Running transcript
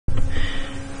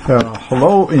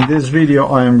Hello, in this video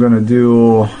I am going to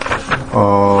do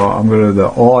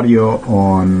the audio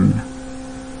on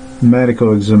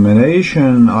medical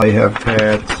examination I have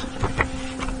had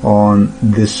on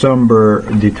December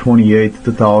the 28th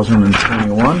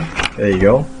 2021. There you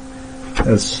go.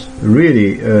 That's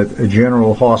really a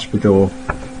general hospital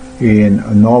in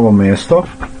Novo Mesto.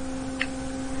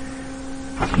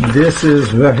 This is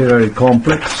very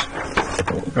complex.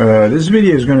 This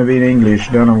video is going to be in English,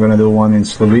 then I'm going to do one in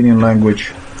Slovenian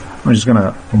language. I'm just going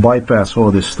to bypass all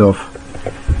this stuff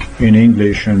in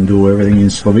English and do everything in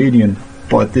Slovenian,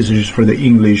 but this is just for the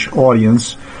English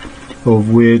audience, of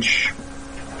which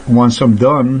once I'm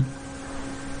done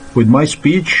with my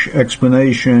speech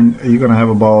explanation, you're going to have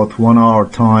about 1 hour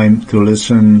time to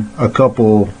listen a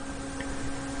couple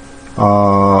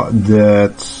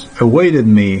that awaited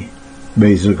me,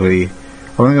 basically.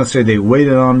 I'm not going to say they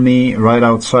waited on me right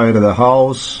outside of the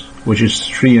house, which is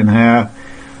 3.5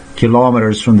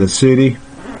 kilometers from the city.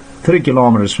 3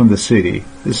 kilometers from the city.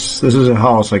 This is a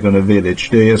house like in a village.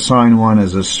 They assign one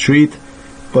as a street,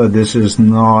 but this is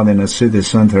not in a city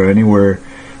center anywhere.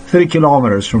 3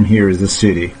 kilometers from here is the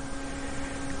city.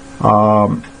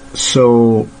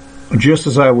 So just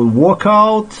as I would walk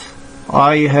out,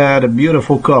 I had a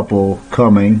beautiful couple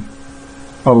coming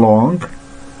along,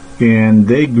 and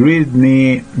they greeted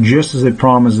me just as they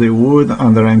promised they would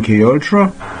under MK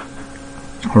Ultra,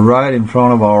 right in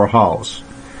front of our house.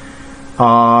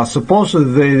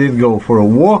 Supposedly they did go for a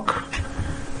walk,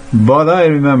 but I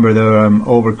remember that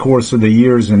over the course of the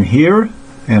years in here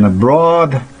and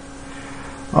abroad,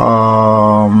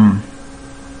 a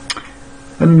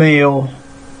male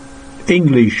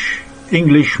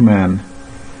Englishman,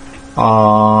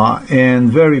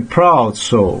 and very proud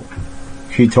so.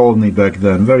 He told me back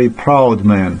then, very proud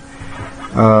man,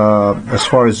 as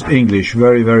far as English,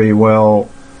 very well,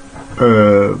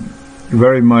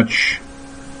 very much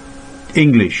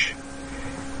English.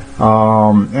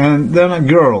 And then a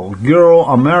girl,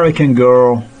 American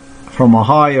girl from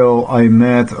Ohio, I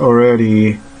met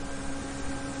already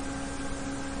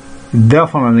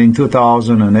definitely in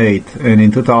 2008, and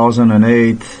in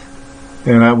 2008,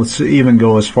 and I would even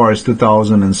go as far as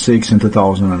 2006 and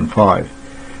 2005.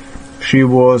 She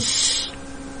was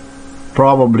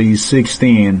probably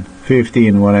 16,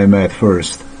 15 when I met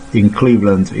first in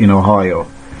Cleveland, in Ohio.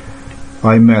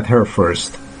 I met her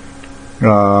first.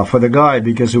 For the guy,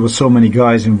 because there was so many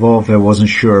guys involved, I wasn't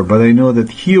sure, but I knew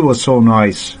that he was so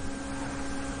nice.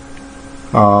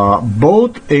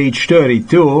 Both age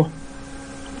 32.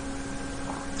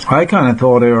 I kind of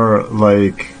thought they were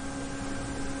like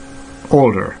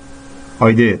older.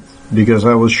 I did, because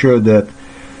I was sure that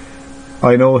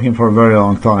I know him for a very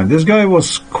long time. This guy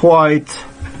was quite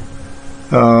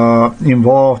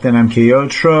involved in MK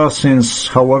Ultra since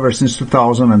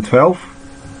 2012.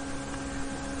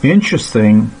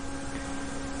 Interesting.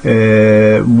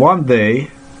 One day,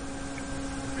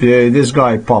 this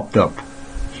guy popped up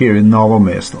here in Novo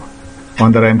Mesto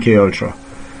under MK Ultra,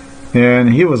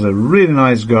 and he was a really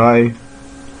nice guy,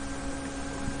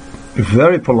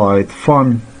 very polite,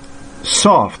 fun,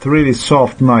 soft, really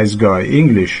soft, nice guy,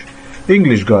 English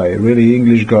guy, really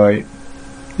English guy.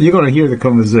 You're gonna hear the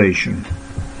conversation.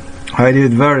 I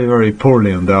did very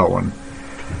poorly on that one.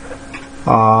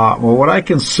 Well, what I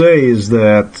can say is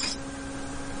that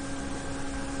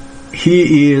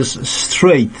he is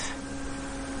straight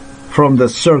from the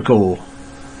circle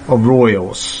of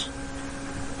royals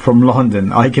from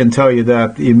London. I can tell you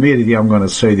that immediately. I'm gonna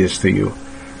say this to you.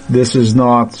 This is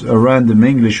not a random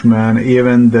Englishman,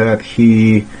 even that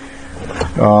he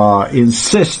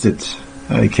insisted.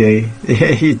 Okay,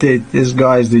 these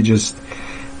guys,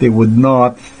 they would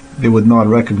not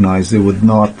recognize, they would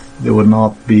not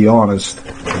be honest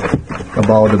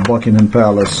about the Buckingham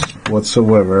Palace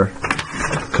whatsoever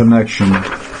connection.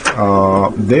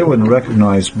 They wouldn't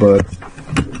recognize, but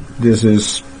this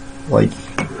is like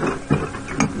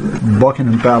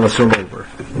Buckingham Palace all over.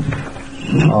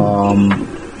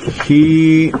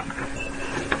 He,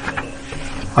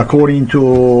 according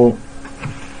to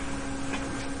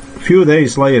few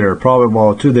days later, probably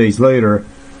about 2 days later,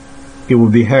 it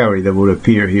would be Harry that would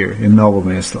appear here in Novo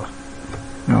Mesto.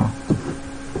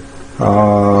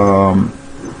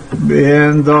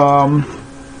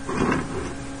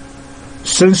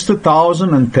 Since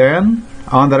 2010,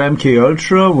 under MK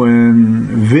Ultra,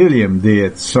 when William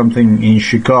did something in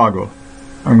Chicago,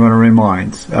 I'm going to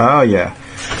remind. Oh yeah,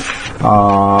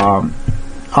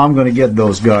 I'm going to get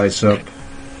those guys up.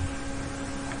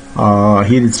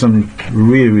 He did some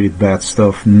really bad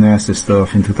stuff, nasty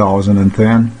stuff in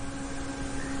 2010.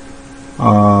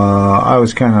 I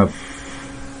was kind of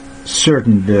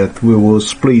certain that we will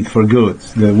split for good,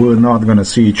 that we're not going to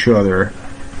see each other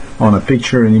on a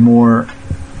picture anymore.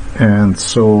 And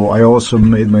so I also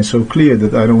made myself clear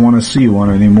that I don't want to see one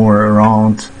anymore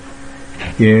around.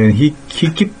 And he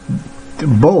kept,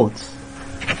 both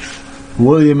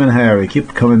William and Harry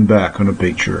kept coming back on the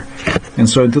picture. And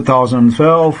so in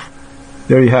 2012,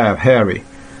 there you have Harry.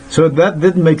 So that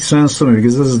didn't make sense to me,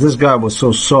 because this guy was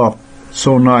so soft,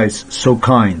 so nice, so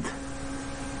kind.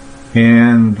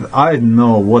 And I didn't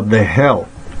know what the hell.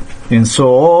 And so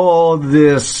all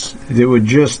this, it would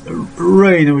just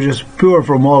rain, it was just pour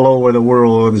from all over the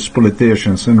world, all these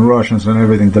politicians and Russians and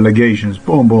everything, delegations,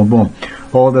 boom, boom, boom.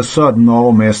 All of a sudden,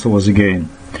 all messed was again.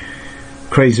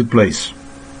 Crazy place.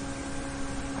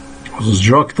 It was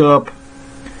drugged up,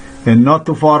 and not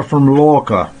too far from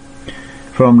Loka,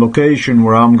 from location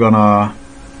where I'm gonna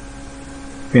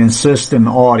insist in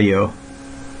audio,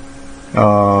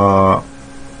 a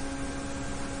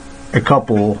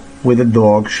couple with a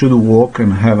dog should walk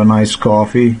and have a nice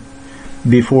coffee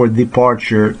before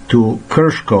departure to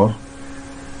Krško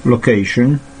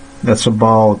location. That's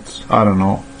about, I don't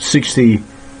know, 50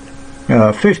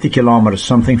 kilometers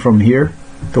something from here,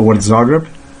 towards Zagreb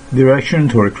direction,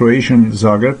 toward Croatian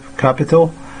Zagreb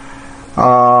capital.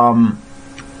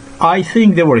 I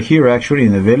think they were here actually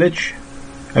in the village.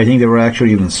 I think they were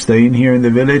actually even staying here in the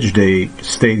village. They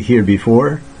stayed here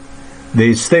before.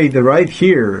 They stayed right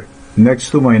here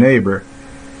next to my neighbor.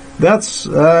 That's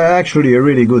actually a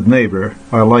really good neighbor.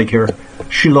 I like her.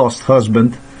 She lost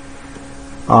husband.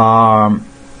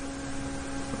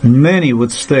 Many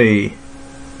would stay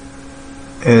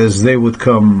as they would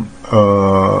come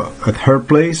at her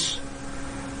place,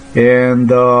 and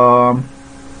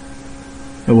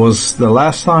it was the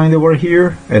last time they were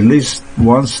here, at least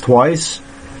once, twice.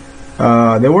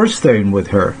 They were staying with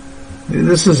her.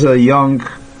 This is a young,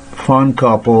 fun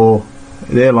couple.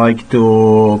 They like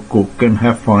to cook and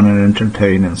have fun and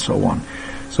entertain and so on.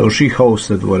 So she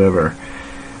hosted whatever.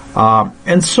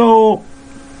 And so,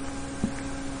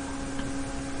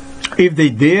 if they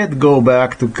did go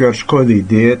back to Krško, they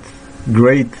did.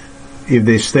 Great. If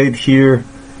they stayed here,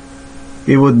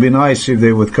 it would be nice if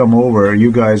they would come over.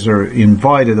 You guys are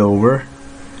invited over.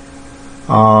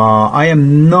 I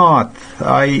am not.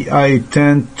 I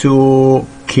tend to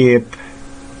keep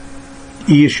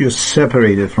issues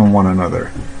separated from one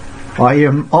another. I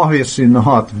am obviously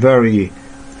not very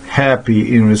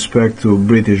happy in respect to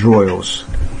British royals.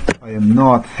 I am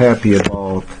not happy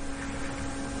about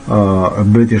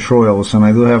British royals, and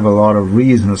I do have a lot of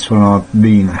reasons for not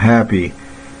being happy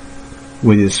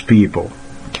with these people.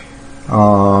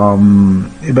 But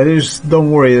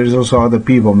don't worry, there's also other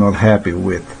people I'm not happy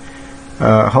with.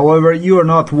 However, you are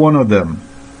not one of them.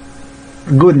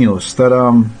 Good news that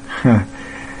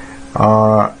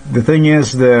the thing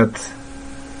is that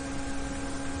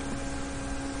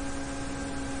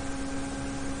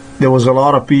there was a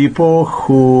lot of people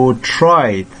who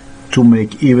tried to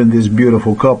make even this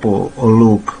beautiful couple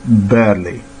look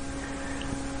badly.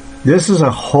 This is a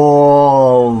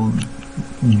whole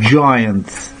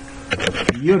giant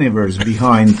universe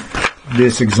behind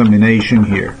this examination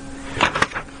here.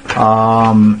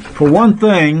 For one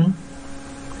thing,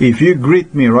 if you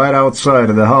greet me right outside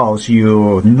of the house,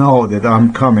 you know that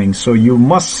I'm coming, so you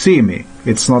must see me.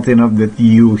 It's not enough that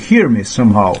you hear me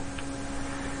somehow.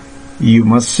 You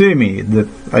must see me that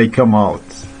I come out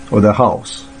of the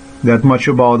house. That much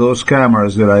about those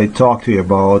cameras that I talked to you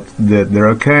about, that there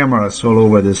are cameras all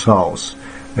over this house.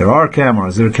 There are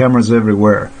cameras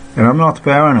everywhere. And I'm not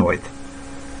paranoid.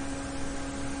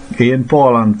 In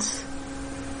Poland,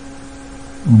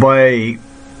 by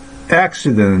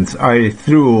accident, I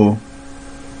threw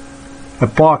a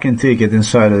parking ticket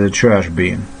inside of the trash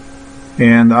bin.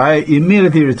 And I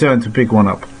immediately returned to pick one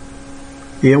up.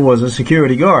 It was a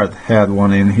security guard, had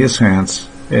one in his hands,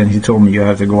 and he told me, you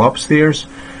have to go upstairs.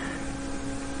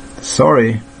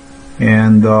 Sorry.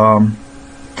 And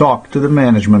talk to the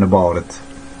management about it.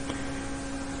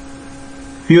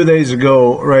 A few days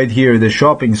ago, right here at the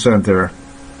shopping center,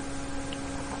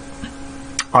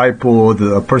 I pulled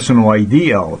a personal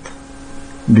ID out,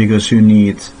 because you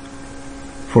need,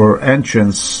 for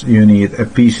entrance, you need a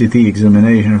PCT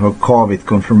examination for COVID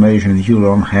confirmation you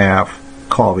don't have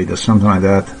COVID or something like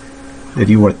that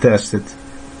you were tested,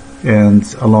 and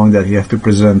along that you have to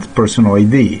present personal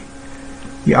ID.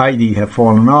 The ID had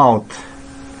fallen out.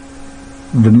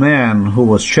 The man who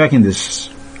was checking this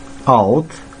out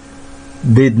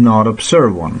did not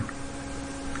observe one.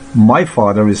 My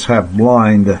father is half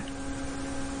blind,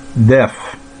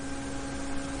 deaf,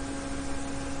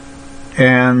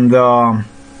 and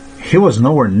he was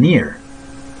nowhere near.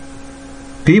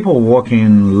 people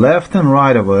walking left and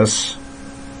right of us.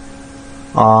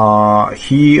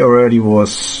 He already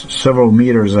was several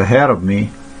meters ahead of me,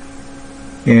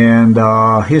 and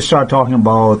he started talking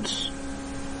about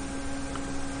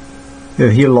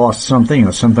that he lost something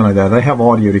or something like that. I have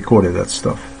audio recorded that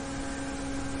stuff,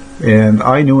 and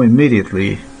I knew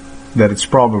immediately that it's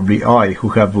probably I who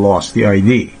have lost the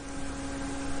ID.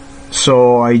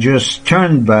 So I just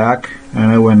turned back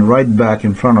and I went right back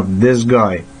in front of this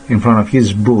guy, in front of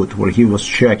his booth where he was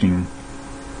checking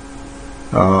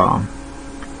the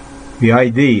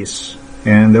IDs,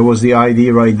 and there was the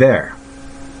ID right there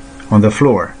on the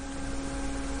floor.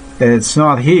 It's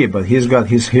not he, but he's got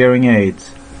his hearing aid,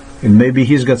 and maybe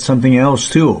he's got something else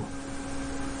too.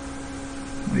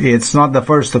 It's not the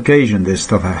first occasion this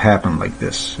stuff have happened like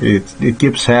this. It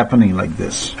keeps happening like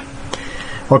this.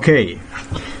 Okay,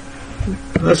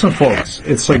 listen folks,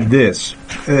 it's like this.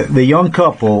 The young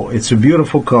couple, it's a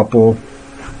beautiful couple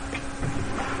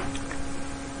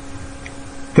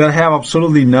that have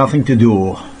absolutely nothing to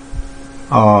do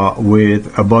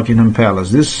with a Buckingham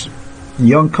Palace. This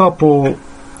young couple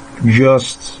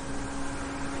just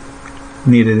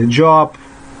needed a job,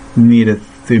 needed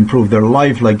to improve their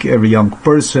life like every young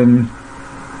person,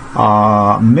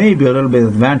 maybe a little bit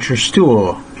adventurous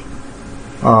too,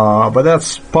 but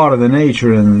that's part of the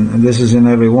nature, and this is in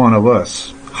every one of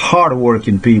us.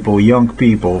 Hard-working people, young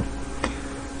people.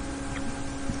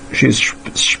 She's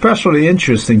especially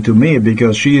interesting to me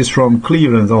because she is from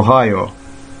Cleveland, Ohio.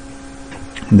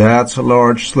 That's a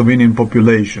large Slovenian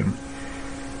population.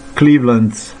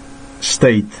 Cleveland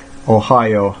State,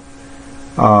 Ohio,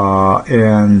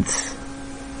 and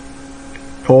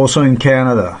also in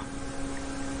Canada.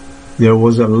 There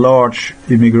was a large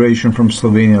immigration from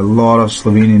Slovenia. A lot of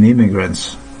Slovenian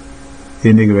immigrants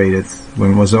immigrated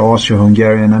when it was the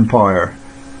Austro-Hungarian Empire.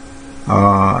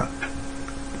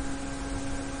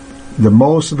 The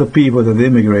most of the people that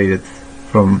immigrated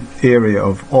from area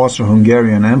of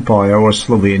Austro-Hungarian Empire were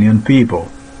Slovenian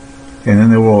people, and then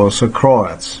there were also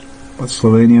Croats. But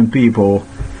Slovenian people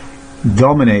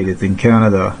dominated in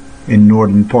Canada, in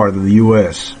northern part of the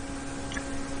U.S.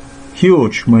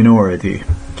 Huge minority.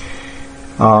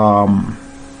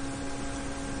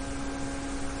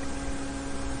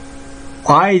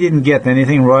 I didn't get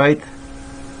anything right.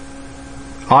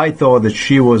 I thought that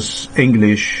she was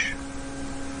English.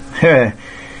 I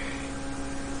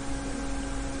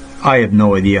have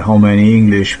no idea how many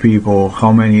English people,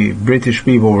 how many British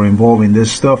people were involved in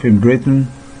this stuff in Britain.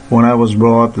 When I was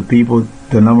brought,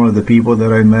 the number of the people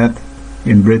that I met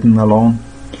in Britain alone,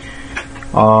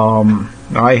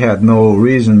 I had no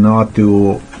reason not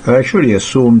to actually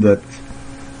assume that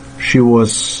she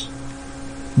was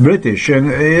British,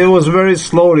 and it was very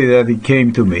slowly that it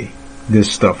came to me,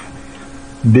 this stuff,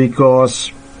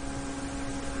 because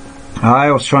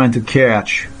I was trying to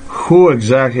catch who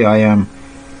exactly I am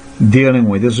dealing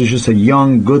with. This is just a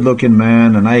young, good-looking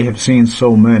man, and I have seen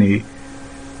so many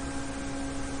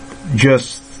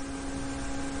just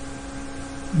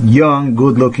young,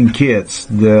 good-looking kids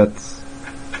that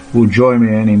would join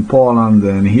me, and in Poland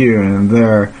and here and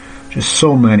there, just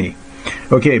so many.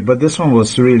 Okay, but this one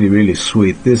was really, really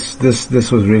sweet. This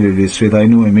was really, really sweet. I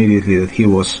knew immediately that he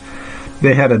was.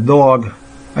 They had a dog.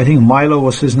 I think Milo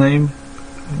was his name.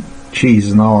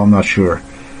 Jeez, no, I'm not sure.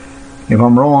 If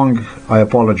I'm wrong, I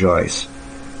apologize.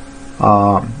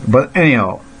 But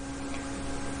anyhow,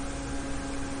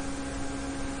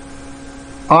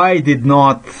 I did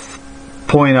not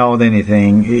point out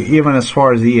anything, even as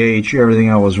far as the age, everything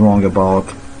I was wrong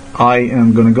about. I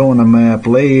am going to go on the map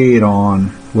later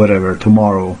on, whatever,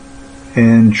 tomorrow,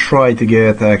 and try to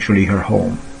get actually her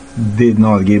home. Did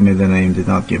not give me the name, did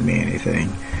not give me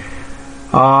anything.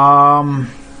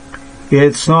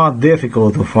 It's not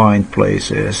difficult to find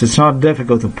places. It's not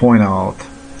difficult to point out.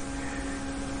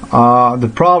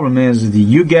 The problem is that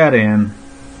you get in,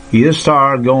 you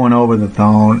start going over the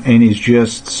town, and it's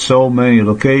just so many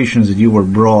locations that you were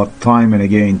brought time and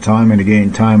again, time and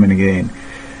again, time and again,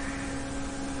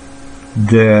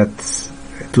 that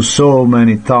to so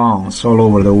many towns all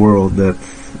over the world that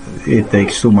it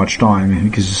takes too much time,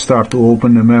 because you start to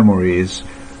open the memories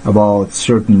about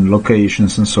certain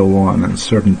locations and so on, and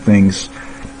certain things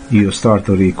you start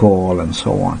to recall and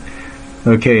so on.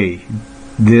 Okay,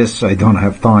 this I don't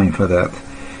have time for that.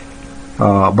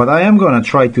 But I am going to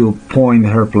try to point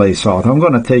her place out. I'm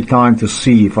going to take time to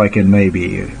see if I can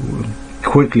maybe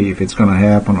quickly if it's going to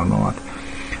happen or not.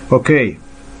 Okay,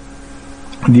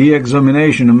 the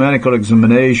examination, the medical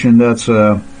examination, that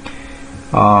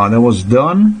was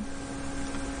done.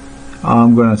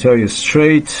 I'm going to tell you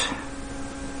straight.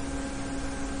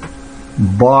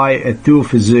 by two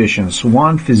physicians.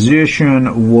 One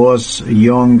physician was a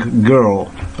young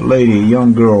girl,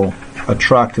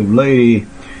 attractive lady,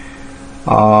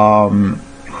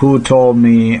 who told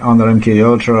me under MK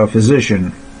Ultra, a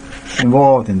physician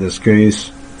involved in this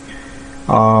case,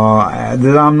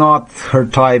 that I'm not her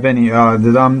type,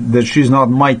 that she's not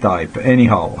my type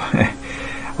anyhow.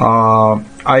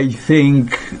 I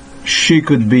think she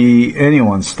could be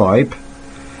anyone's type.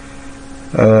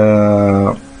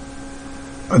 The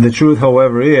truth,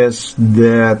 however, is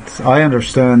that I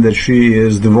understand that she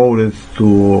is devoted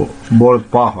to Borut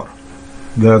Pahor.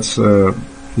 That's a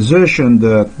physician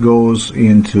that goes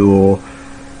into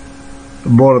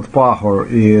Borut Pahor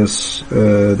is,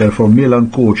 therefore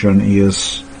Milan Kuchen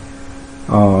is,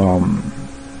 I'm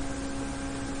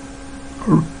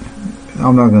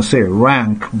not going to say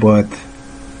rank, but,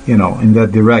 in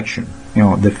that direction.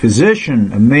 The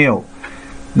physician, a male,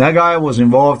 that guy was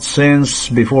involved since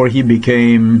before he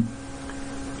became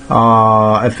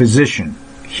a physician.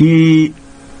 He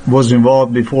was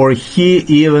involved before he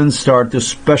even started to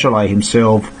specialize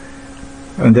himself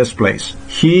in this place.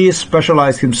 He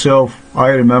specialized himself, I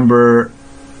remember,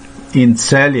 in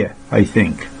Celje, I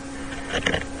think.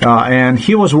 And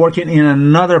he was working in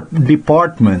another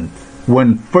department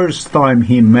when first time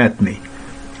he met me.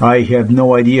 I have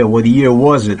no idea what year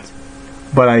was it,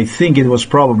 but I think it was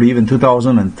probably even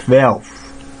 2012.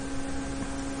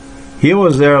 He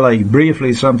was there like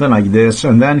briefly, something like this,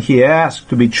 and then he asked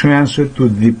to be transferred to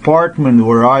the department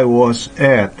where I was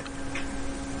at.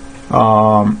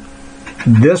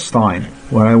 This time,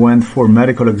 when I went for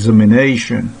medical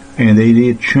examination, and they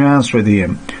did transfer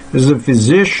him. This is a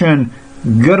physician,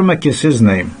 Gurmek is his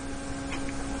name.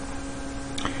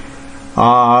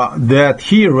 That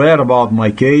he read about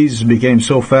my case, became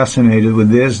so fascinated with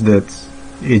this that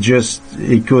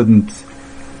he couldn't.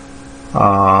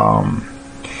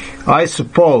 I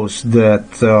suppose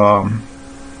that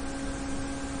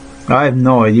I have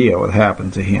no idea what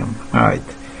happened to him. Right.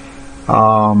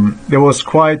 There was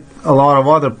quite a lot of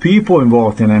other people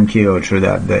involved in MK Ultra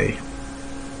that day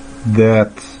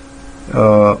that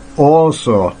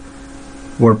also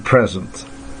were present.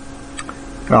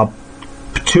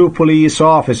 Two police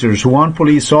officers, one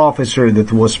police officer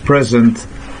that was present,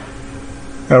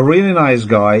 a really nice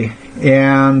guy,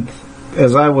 and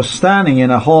as I was standing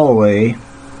in a hallway,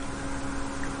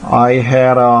 I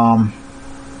had a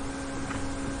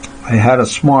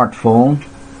smartphone,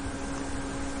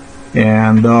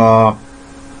 and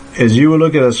as you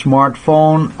look at a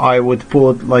smartphone, I would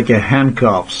put like a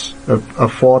handcuffs, a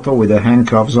photo with the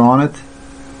handcuffs on it,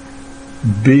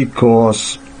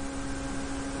 because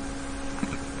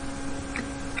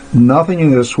nothing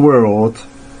in this world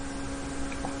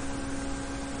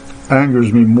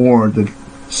angers me more than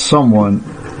someone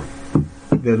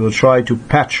that will try to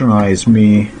patronize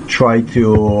me, try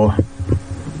to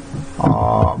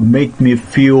make me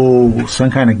feel some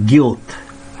kind of guilt.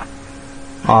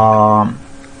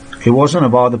 It wasn't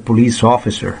about the police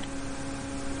officer.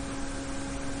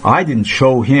 I didn't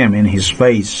show him in his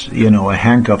face,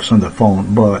 handcuffs on the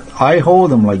phone, but I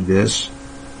hold him like this,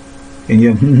 and you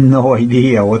have no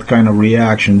idea what kind of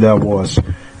reaction that was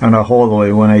in the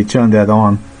hallway when I turned that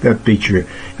on, that picture.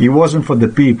 It wasn't for the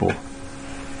people.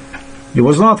 It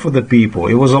was not for the people.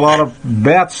 It was a lot of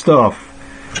bad stuff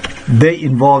they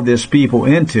involved these people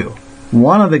into.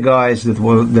 One of the guys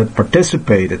that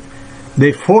participated,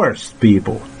 they forced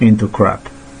people into crap.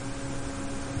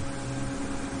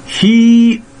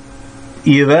 He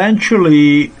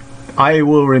eventually, I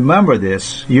will remember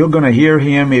this. You're going to hear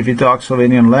him. If he talks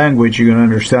Slovenian language, you're going to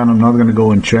understand. I'm not going to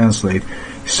go and translate.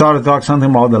 He started to talk something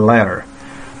about the letters.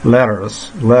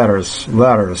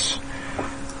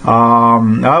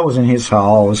 I was in his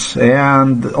house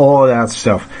and all that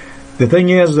stuff. The thing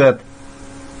is that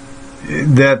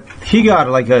he got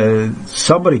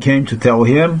somebody came to tell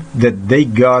him that they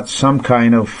got some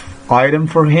kind of item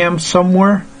for him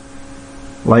somewhere,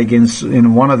 like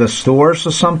in one of the stores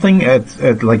or something,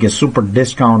 at like a super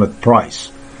discounted price.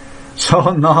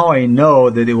 So now I know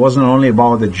that it wasn't only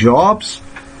about the jobs,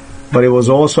 but it was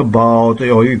also about,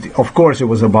 of course it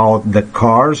was about the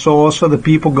cars also the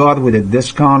people got with a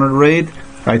discounted rate.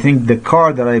 I think the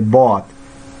car that I bought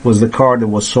was the car that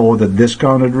was sold at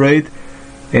discounted rate.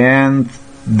 And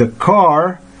the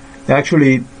car,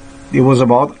 actually, it was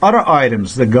about other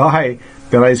items. The guy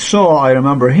that I saw, I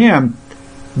remember him,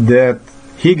 that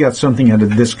he got something at a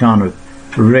discounted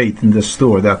rate in the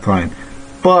store that time.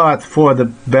 But for the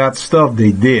bad stuff,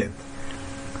 they did.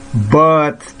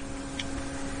 But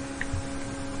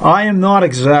I am not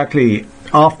exactly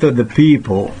after the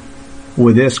people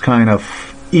with this kind of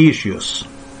issues,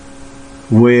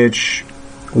 which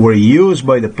were used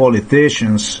by the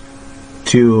politicians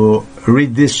to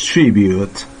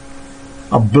redistribute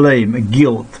a blame, a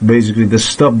guilt. Basically, the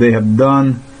stuff they have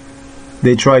done,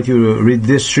 they try to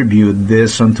redistribute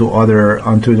this onto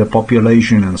the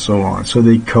population and so on. So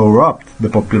they corrupt the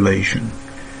population.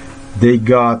 They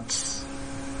got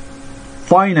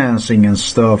financing and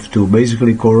stuff to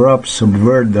basically corrupt,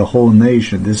 subvert the whole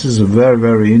nation. This is a very,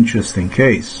 very interesting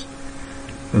case.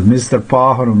 As Mr.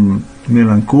 Paharam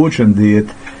Milan Kuchan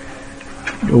did,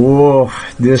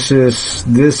 this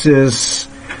is,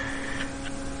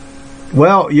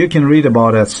 well, you can read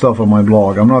about that stuff on my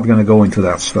blog. I'm not going to go into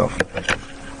that stuff.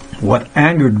 What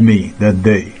angered me that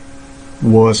day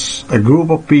was a group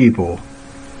of people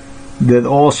that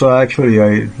also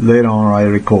actually later on I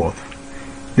recalled.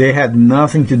 They had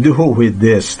nothing to do with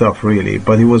this stuff really,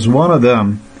 but it was one of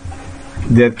them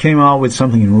that came out with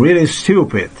something really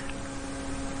stupid.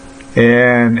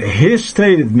 And he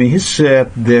stated me, he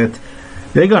said that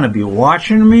they're going to be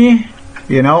watching me,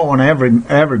 you know, on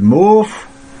every move.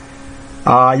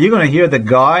 You're going to hear the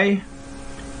guy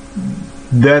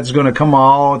that's going to come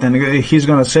out and he's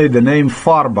going to say the name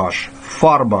Farbash.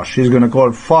 Farbash. He's going to call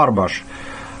it Farbash.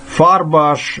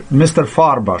 Farbash, Mr.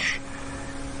 Farbash.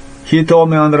 He told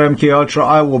me under MK Ultra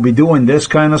I will be doing this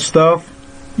kind of stuff.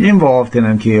 Involved in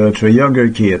MK Ultra, younger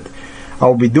kid. I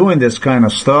will be doing this kind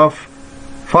of stuff.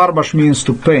 Farbash means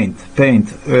to paint.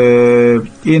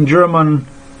 In German,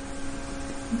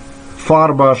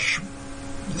 Farbash,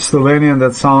 Slovenian,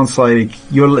 that sounds like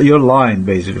you're lying,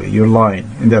 basically. You're lying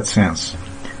in that sense.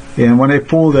 And when I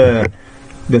pull the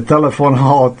telephone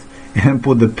out and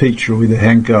put the picture with the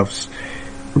handcuffs,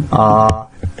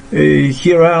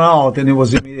 he ran out and it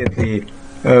was immediately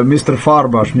Mr.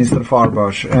 Farbash, Mr.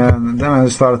 Farbash. And then I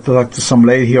started to talk to some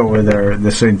lady over there,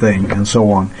 the same thing, and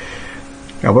so on.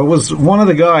 Yeah, but it was one of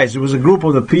the guys, it was a group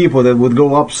of the people that would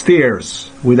go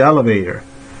upstairs with elevator.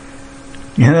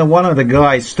 And then one of the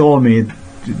guys told me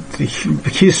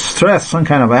he stressed some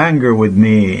kind of anger with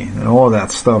me and all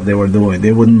that stuff they were doing.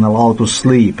 They wouldn't allow to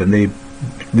sleep, and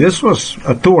this was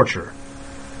a torture,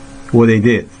 what they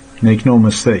did, make no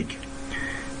mistake.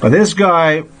 But this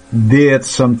guy did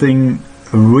something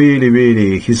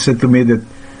really, he said to me that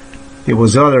it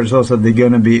was others also, they're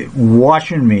going to be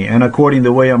watching me, and according to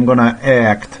the way I'm going to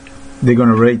act, they're going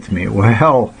to rate me.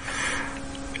 Well,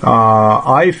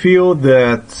 I feel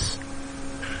that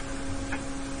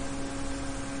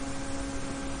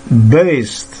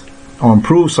based on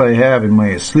proofs I have in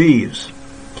my sleeves,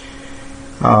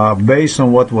 based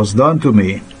on what was done to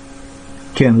me,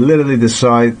 can literally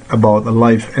decide about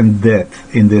life and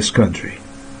death in this country.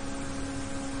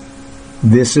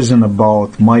 This isn't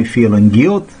about my feeling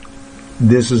guilt.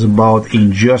 This is about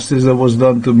injustice that was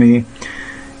done to me.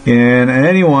 And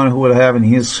anyone who would have in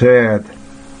his head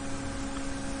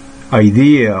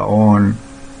idea on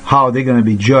how they're going to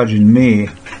be judging me,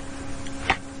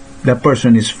 that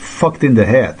person is fucked in the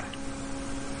head.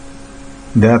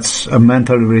 That's a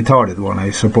mentally retarded one, I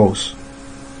suppose.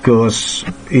 Because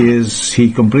is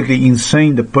he completely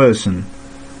insane, the person?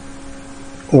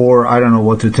 Or I don't know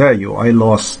what to tell you. I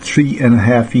lost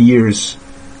 3.5 years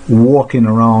walking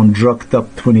around drugged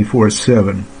up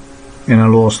 24/7, and I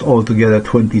lost altogether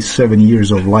 27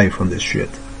 years of life on this shit.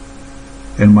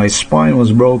 And my spine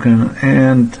was broken,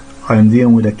 and I'm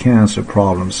dealing with the cancer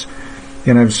problems,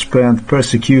 and I've spent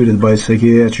persecuted by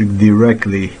psychiatric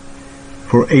directly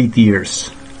for 8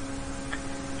 years,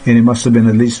 and it must have been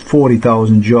at least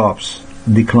 40,000 jobs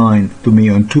declined to me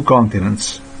on 2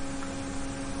 continents,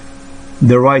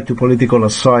 the right to political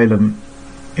asylum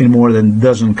in more than a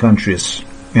dozen countries.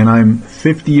 And I'm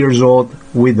 50 years old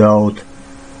without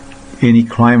any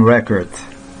crime record.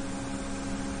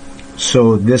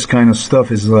 So this kind of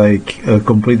stuff is like a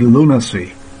complete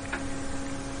lunacy.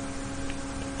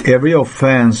 Every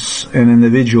offense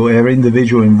every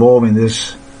individual involved in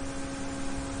this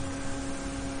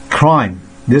crime,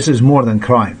 this is more than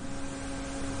crime,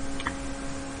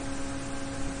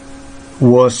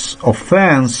 was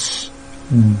offense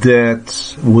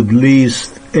that would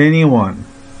list anyone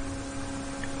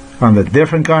under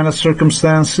different kind of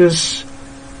circumstances.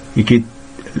 It could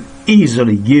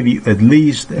easily give you at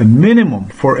least a minimum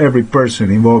for every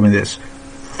person involved in this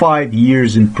 5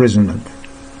 years imprisonment,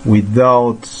 with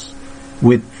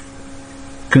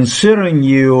considering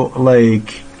you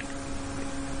like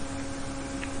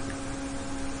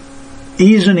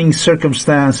easing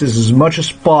circumstances as much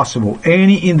as possible.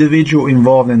 Any individual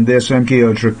involved in this MK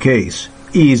Ultra case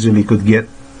easily could get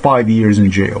 5 years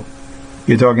in jail.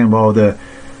 You're talking about a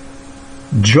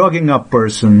drugging up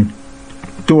person,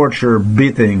 torture,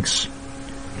 beatings,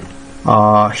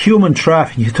 Human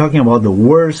trafficking, you're talking about the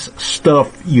worst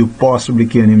stuff you possibly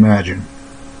can imagine.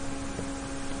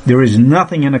 There is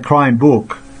nothing in a crime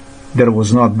book that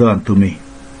was not done to me.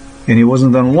 And it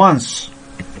wasn't done once.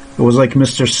 It was like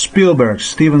Mr. Spielberg,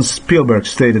 Steven Spielberg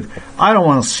stated, I don't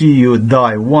want to see you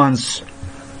die once.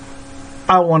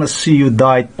 I want to see you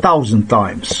die 1,000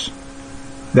 times.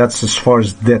 That's as far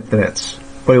as death threats.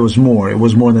 But it was more. It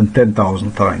was more than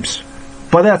 10,000 times.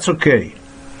 But that's okay.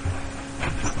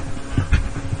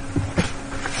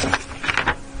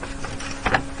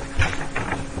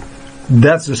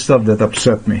 That's the stuff that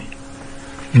upset me.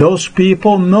 Those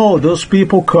people, no, those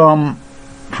people come,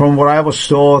 from what I was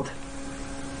taught,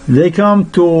 they come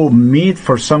to meet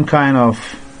for some kind of,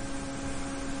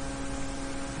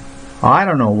 I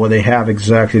don't know what they have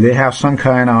exactly. They have some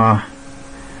kind of,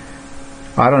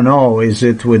 I don't know, is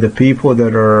it with the people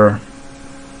that are,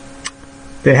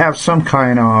 they have some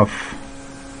kind of,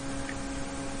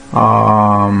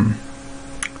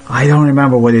 I don't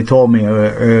remember what they told me,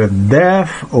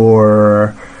 deaf,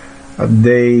 or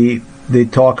they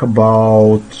talk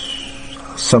about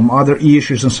some other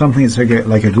issues and something. It's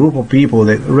like a group of people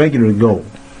that regularly go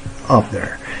up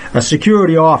there. A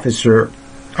security officer,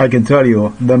 I can tell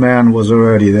you, the man was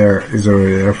already there, is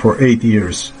already there for 8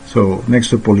 years. So next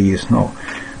to police, no.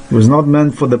 It was not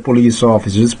meant for the police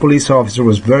officer. This police officer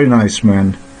was very nice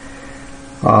man.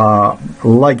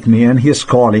 Liked me and his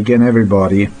colleague and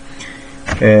everybody.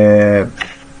 The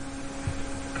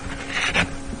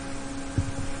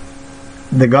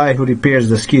guy who repairs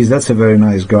the skis, that's a very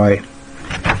nice guy.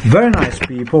 Very nice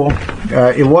people.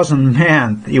 It wasn't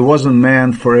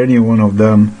meant for any one of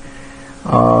them.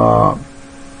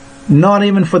 Not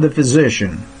even for the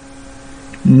physician.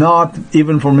 Not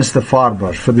even for Mr.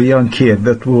 Farbash, for the young kid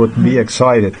that would be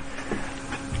excited.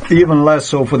 Even less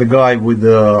so for the guy with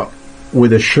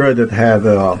a shirt that had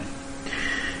a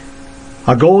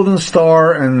golden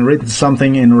star and written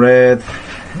something in red.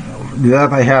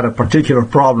 That I had a particular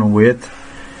problem with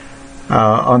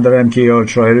under MK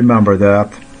Ultra. I remember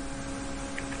that.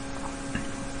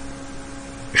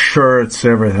 Shirts,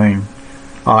 everything.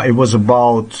 It was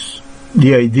about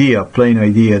the idea, plain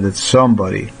idea, that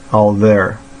somebody out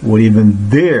there would even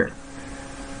dare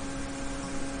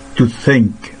to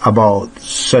think about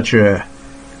such a,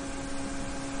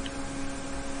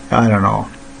 I don't know.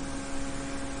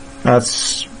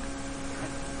 That's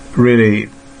really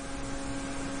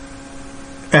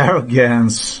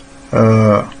arrogance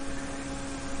that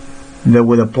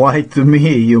would apply to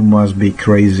me. You must be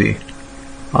crazy.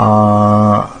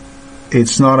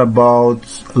 It's not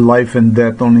about life and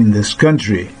death only in this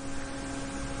country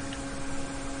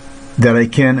that I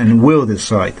can and will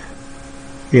decide.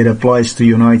 It applies to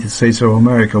United States of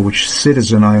America, which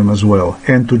citizen I am as well,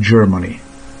 and to Germany.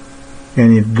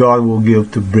 And if God will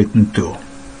give to Britain too.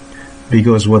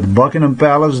 Because what Buckingham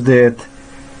Palace did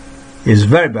is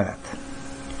very bad.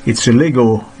 It's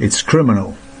illegal, it's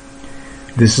criminal.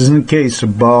 This isn't a case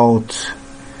about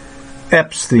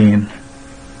Epstein.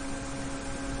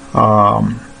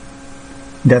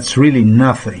 That's really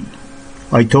nothing.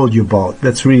 I told you about.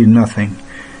 That's really nothing.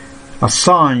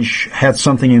 Assange had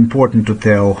something important to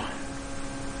tell,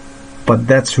 but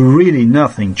that's really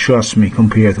nothing, trust me,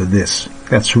 compared to this.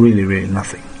 That's really, really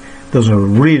nothing. Those are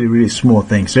really, really small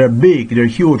things. They're big, they're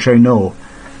huge, I know,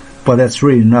 but that's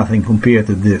really nothing compared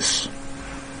to this.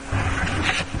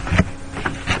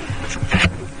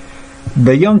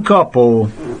 The young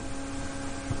couple,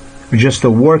 just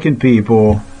the working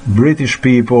people, British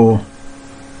people,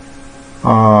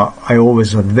 I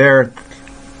always adhered,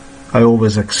 I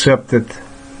always accepted,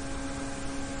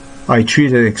 I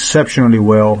treated exceptionally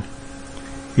well,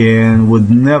 and would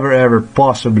never ever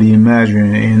possibly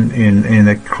imagine in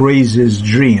the craziest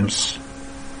dreams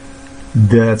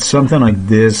that something like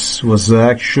this was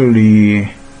actually,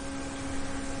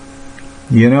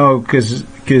 you know, because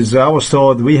I was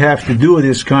told we have to do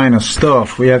this kind of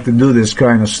stuff,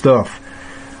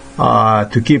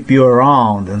 to keep you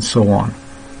around and so on.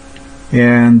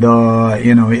 And,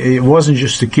 you know, it wasn't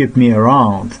just to keep me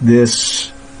around. This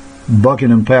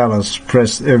Buckingham Palace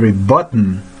pressed every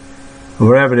button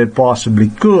wherever they possibly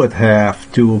could have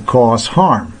to cause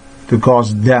harm, to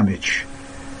cause damage.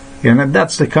 And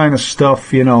that's the kind of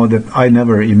stuff, you know, that I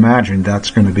never imagined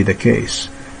that's going to be the case.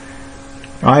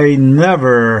 I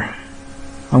never,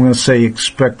 I'm going to say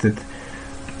expected,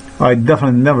 I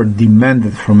definitely never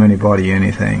demanded from anybody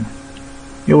anything.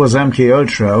 It was MK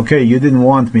Ultra. Okay, you didn't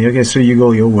want me. Okay, so you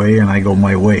go your way and I go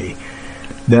my way.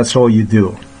 That's all you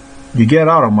do. You get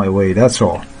out of my way, that's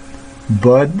all.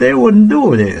 But they wouldn't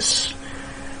do this.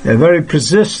 They're very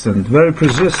persistent, very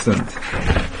persistent.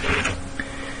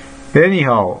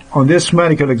 Anyhow, on this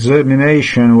medical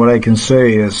examination, what I can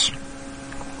say is,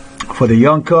 for the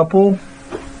young couple,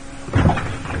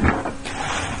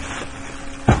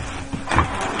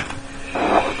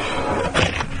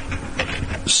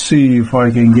 see if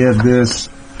I can get this.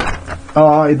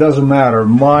 It doesn't matter.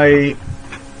 My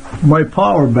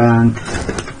power bank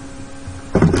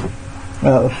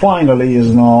finally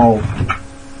is now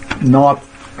not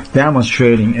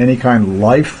demonstrating any kind of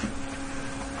life.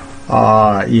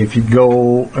 If you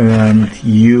go and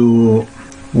you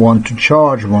want to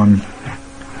charge one,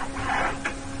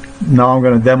 now I'm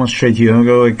going to demonstrate to you, I'm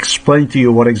going to explain to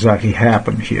you what exactly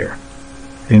happened here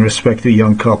in respect to a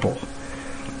young couple.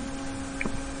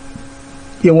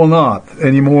 It will not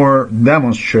anymore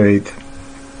demonstrate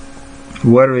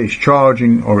whether it's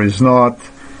charging or is not,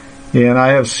 and I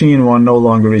have seen one no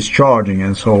longer is charging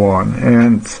and so on,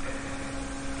 and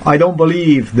I don't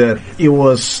believe that it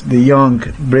was the young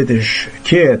British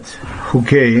kid who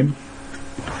came,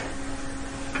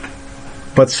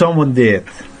 but someone did.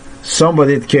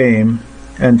 Somebody came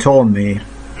and told me,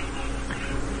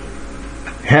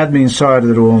 had me inside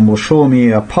the room, will show me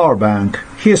a power bank,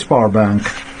 his power bank,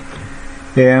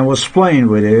 and was playing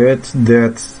with it,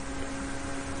 that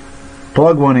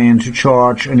plug one in to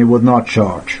charge and it would not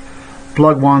charge.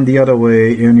 Plug one the other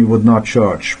way and it would not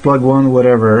charge. Plug one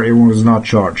whatever, it was not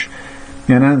charge.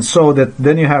 And then so that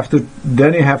then you have to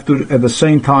at the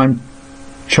same time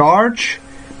charge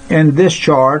and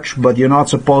discharge, but you're not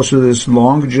supposed to do this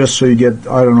long, just so you get,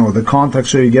 I don't know, the contact,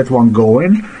 so you get one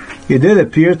going. It did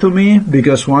appear to me,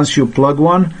 because once you plug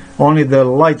one, only the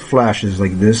light flashes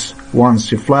like this.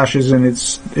 Once it flashes and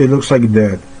it looks like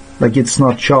that, like it's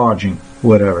not charging,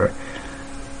 whatever.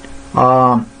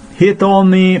 He told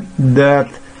me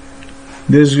that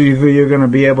this you're going to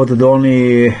be able to do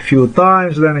only a few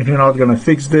times, then if you're not going to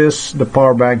fix this, the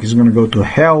power bank is going to go to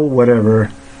hell,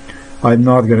 whatever. I'm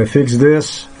not going to fix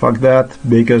this, fuck that,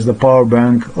 because the power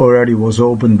bank already was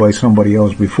opened by somebody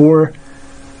else before,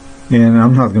 and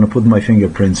I'm not going to put my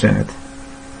fingerprints in it.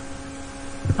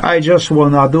 I just will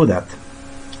not do that.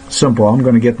 Simple. I'm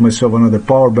going to get myself another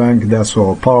power bank, that's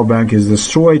all. Power bank is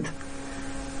destroyed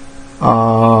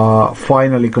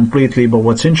finally, completely. But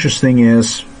what's interesting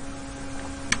is,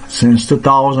 since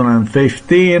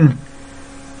 2015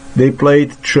 they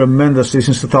played tremendously.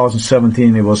 Since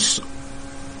 2017 it was,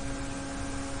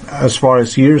 as far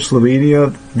as here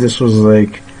Slovenia, this was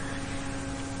like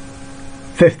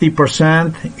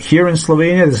 50%. Here in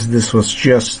Slovenia this was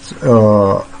just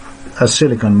a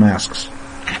silicone masks.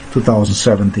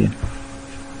 2017.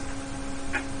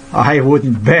 I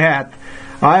wouldn't bet,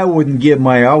 I wouldn't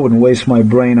waste my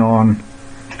brain on.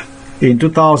 In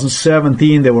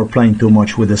 2017 they were playing too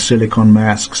much with the silicone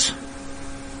masks.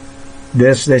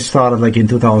 They started like in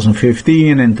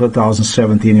 2015, and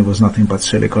 2017 it was nothing but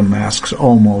silicone masks,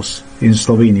 almost, in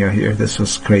Slovenia here. This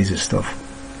was crazy stuff.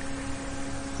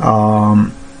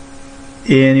 And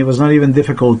it was not even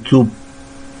difficult to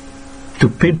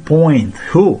pinpoint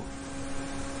who,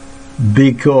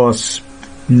 because,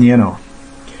 you know,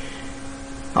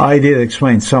 I did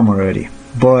explain some already,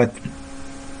 but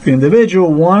the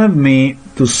individual wanted me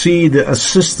to see the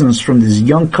assistance from this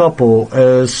young couple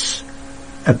as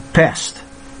a pest,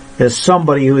 as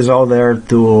somebody who is out there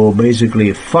to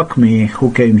basically fuck me,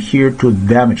 who came here to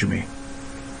damage me,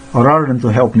 rather than to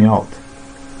help me out.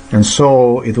 And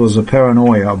so it was a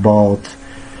paranoia about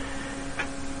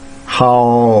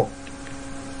how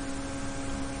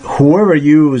whoever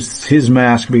used his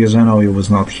mask, because I know he was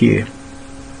not here,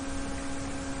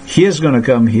 he is going to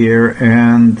come here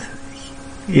and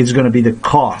it's going to be the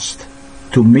cost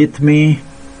to meet me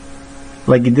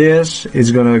like this.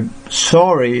 It's going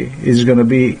to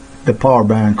be the power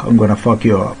bank. I'm going to fuck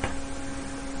you up.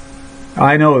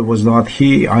 I know it was not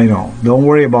he, I know. Don't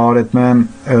worry about it, man.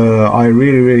 I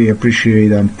really, really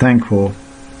appreciate it. I'm thankful.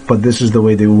 But this is the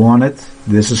way they want it.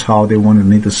 This is how they wanted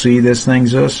me to see these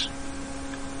things as.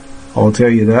 I'll tell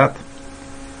you that.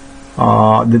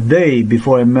 The day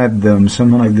before I met them,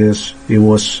 something like this, it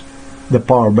was the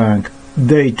power bank.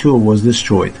 Day 2 was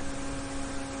destroyed.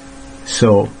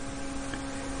 So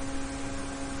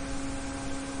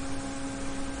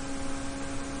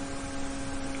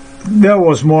there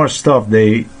was more stuff.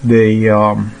 They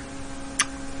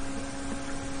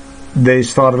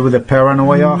started with the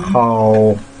paranoia,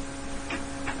 how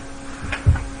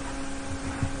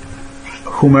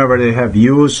whomever they have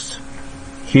used,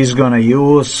 he's gonna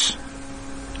use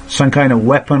some kind of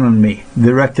weapon on me,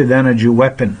 directed energy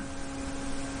weapon.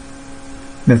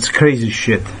 That's crazy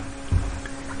shit.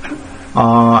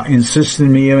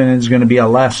 Insisting me, and it's gonna be a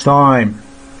last time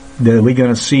that we're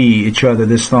gonna see each other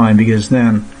this time, because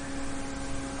then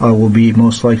I will be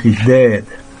most likely dead.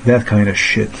 That kind of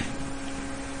shit.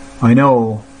 I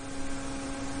know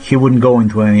he wouldn't go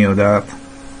into any of that,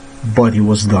 but he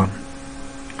was done.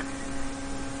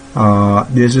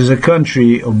 This is a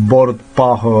country of Borut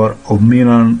Pahor, of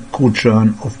Milan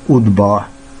Kuchan, of Udba,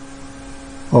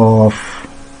 of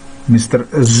Mr.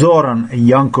 Zoran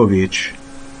Jankovic.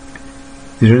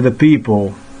 These are the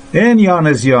people, and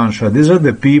Janez Janša, these are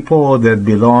the people that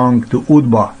belong to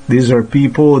Udba. These are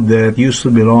people that used to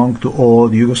belong to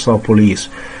old Yugoslav police.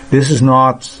 This is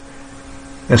not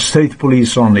a state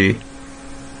police only.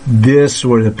 These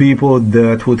were the people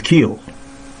that would kill.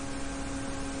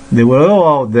 They were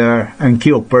all out there and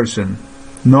kill person.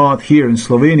 Not here in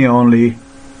Slovenia only.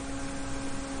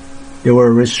 They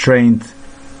were restrained.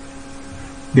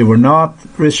 They were not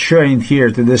restrained here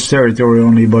to this territory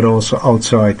only, but also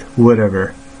outside,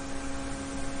 whatever.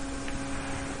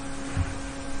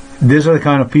 These are the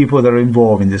kind of people that are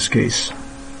involved in this case.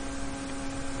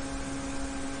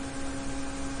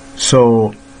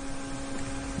 So,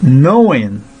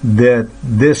 knowing that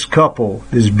this couple,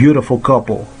 this beautiful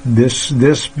couple,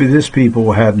 this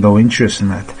people had no interest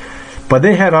in it, but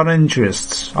they had other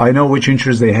interests. I know which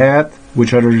interests they had,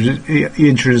 which other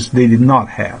interests they did not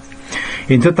have.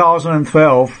 In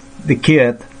 2012,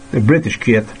 the British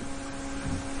kid,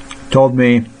 told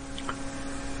me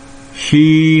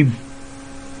he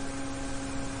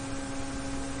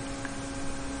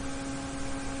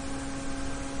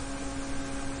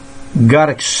got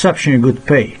exceptionally good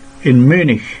pay in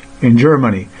Munich, in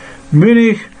Germany.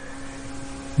 Munich,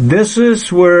 this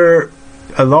is where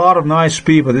a lot of nice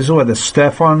people, this is where the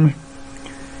Stefan,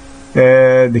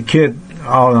 the kid,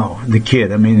 I don't know, the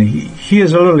kid, I mean, he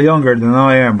is a little younger than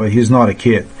I am, but he's not a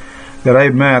kid, that I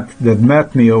met, that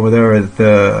met me over there at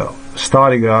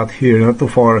Starigat here, not too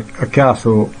far, a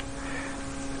castle,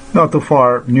 not too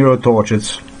far, near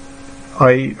Otočec.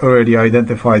 I already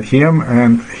identified him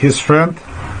and his friend.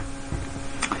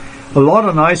 A lot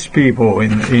of nice people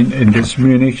in this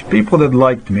Munich, people that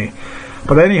liked me.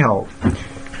 But anyhow,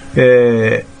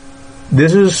 this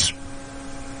is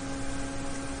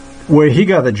where he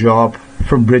got a job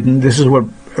from Britain. This is where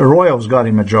Royals got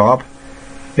him a job.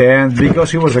 And because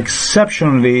he was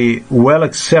exceptionally well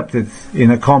accepted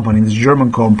in a company, in this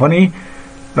German company,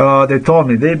 they told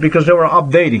me, because they were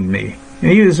updating me. And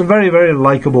he is a very, very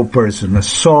likable person, a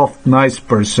soft, nice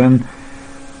person.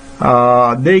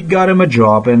 They got him a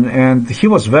job, and he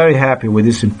was very happy with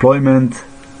his employment.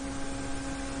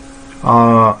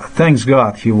 Thanks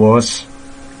God he was.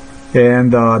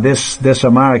 And this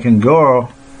American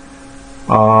girl,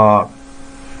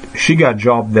 she got a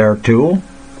job there too.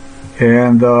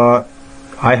 And I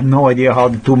have no idea how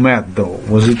the two met though.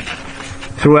 Was it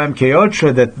through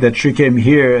ecsort that she came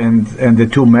here and the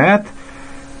two met?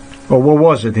 Or what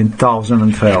was it in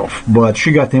 2012? But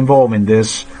she got involved in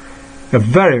this. A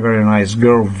very, very nice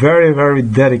girl, very, very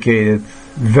dedicated,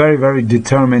 very, very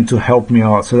determined to help me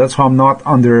out. So that's why I'm not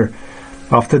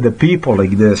after the people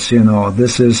like this, you know.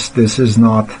 This is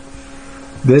not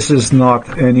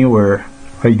anywhere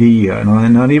idea, you know,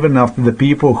 and not even after the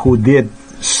people who did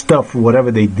stuff,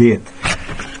 whatever they did.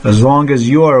 As long as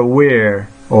you are aware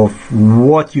of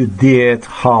what you did,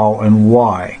 how and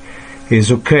why, is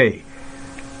okay.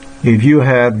 If you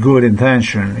had good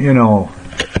intention, you know.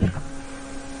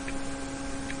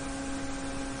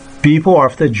 People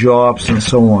after jobs and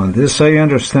so on. This I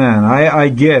understand. I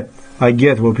get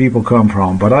where people come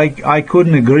from, but I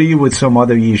couldn't agree with some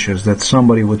other issues that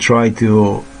somebody would try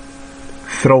to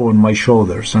throw on my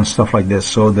shoulders and stuff like this.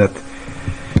 So that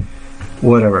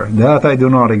whatever, that I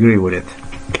do not agree with it.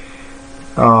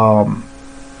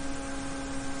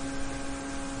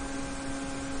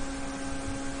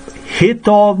 He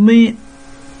told me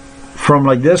from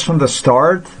the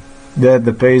start that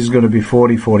the pay is going to be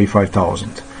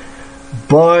 45,000.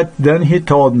 But then he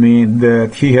told me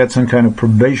that he had some kind of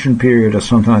probation period or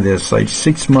something like this, like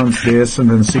 6 months this and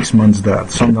then 6 months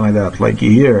that, something like that, like a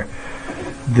year,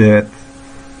 that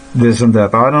this and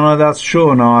that. I don't know if that's true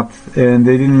or not, and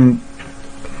they didn't.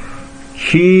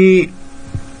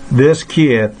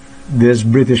 This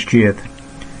British kid,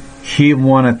 he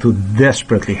wanted to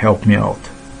desperately help me out.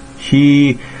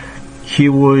 He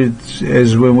would,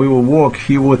 as when we would walk,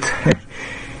 he would,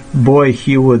 boy,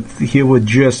 he would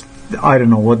just, I don't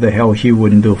know what the hell he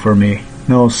wouldn't do for me.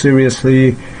 No,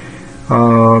 seriously,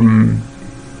 in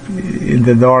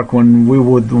the dark when we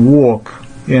would walk,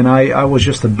 and I was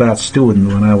just a bad student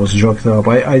when I was drugged up.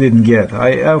 I didn't get.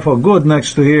 I felt good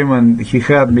next to him, and he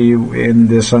had me in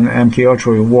this ecsort.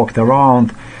 We walked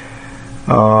around,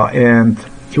 and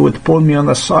he would pull me on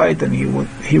the side, and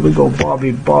he would go,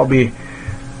 Bobby,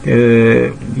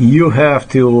 you have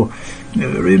to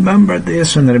remember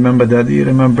this and remember that. You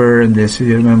remember this,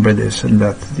 you remember this and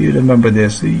that. You remember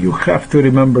this. You have to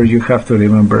remember, you have to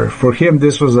remember. For him,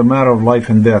 this was a matter of life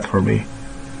and death for me.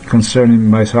 Concerning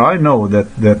myself, I know that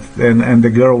and the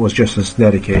girl was just as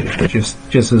dedicated,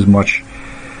 just as much.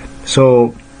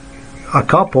 So, a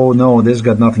couple, no, this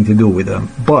got nothing to do with them.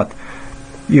 But,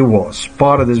 it was.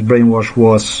 Part of this brainwash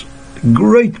was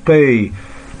great pay.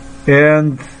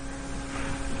 And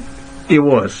it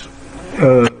was.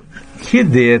 He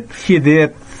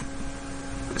did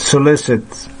solicit,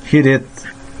 he did,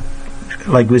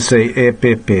 like we say,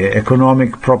 EPP,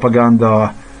 economic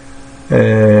propaganda,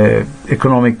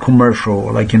 economic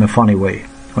commercial, like in a funny way.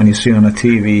 When you see on a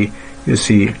TV, you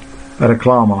see a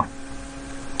reclama,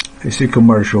 you see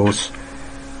commercials.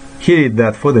 He did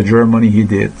that for the Germany. He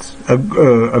did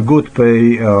a good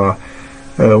pay.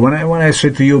 When I say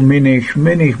to you, many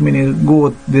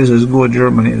good, this is good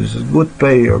Germany, this is good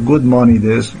pay or good money,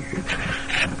 this.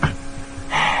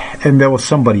 And there was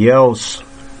somebody else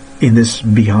in this,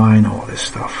 behind all this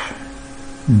stuff,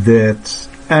 that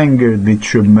angered me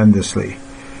tremendously.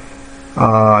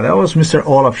 That was Mr.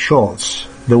 Olaf Scholz,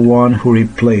 the one who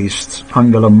replaced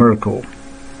Angela Merkel.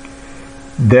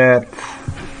 That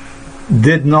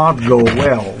did not go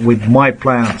well with my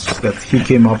plans, that he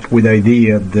came up with the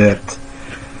idea that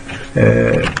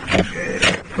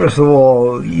first of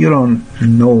all, you don't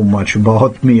know much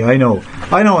about me. I know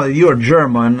you're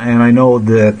German, and I know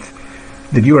that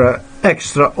you're an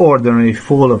extraordinary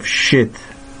full of shit.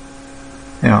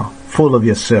 Yeah, full of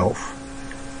yourself.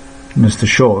 Mr.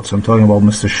 Scholz, I'm talking about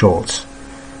Mr. Scholz.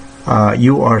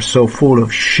 You are so full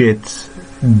of shit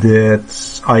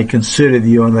that I considered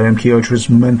you under MK Ultra as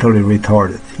mentally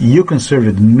retarded. You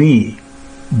considered me,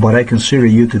 but I consider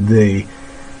you today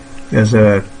as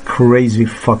a crazy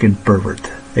fucking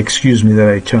pervert. Excuse me that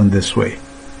I turned this way.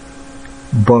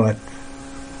 But,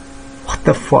 what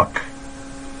the fuck?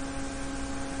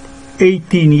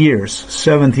 18 years,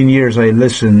 17 years I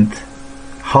listened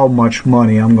how much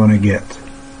money I'm gonna get.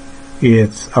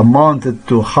 It amounted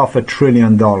to $500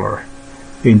 billion.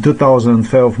 In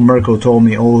 2012, Merkel told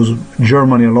me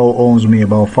Germany alone owes me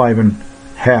about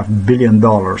 $5.5 billion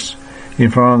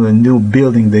in front of the new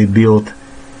building they built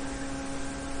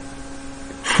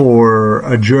for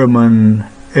a German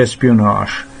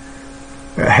espionage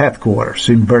headquarters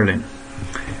in Berlin.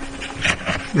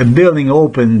 The building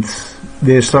opened,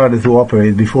 they started to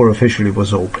operate before officially it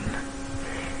was open.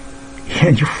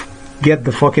 And you get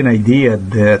the fucking idea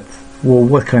that, well,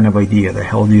 what kind of idea the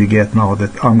hell do you get now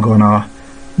that I'm gonna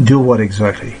do what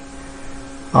exactly?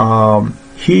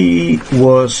 He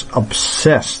was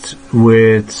obsessed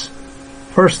with,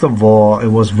 first of all, it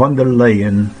was von der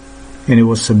Leyen and it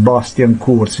was Sebastian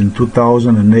Kurz in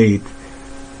 2008.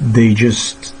 They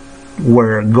just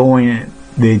were going,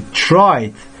 they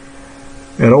tried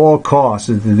at all costs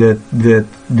that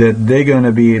they're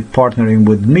gonna be partnering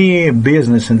with me,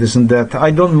 business and this and that.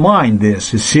 I don't mind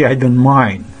this, you see, I don't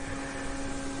mind.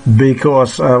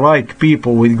 Because I like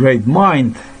people with great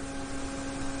mind,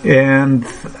 and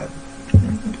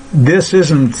this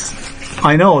isn't,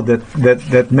 I know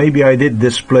that maybe I did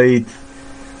display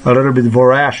a little bit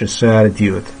voracious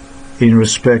attitude in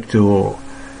respect to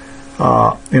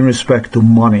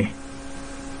money.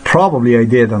 Probably I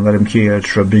did under MK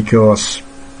Ultra, because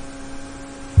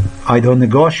I don't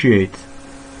negotiate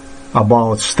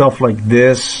about stuff like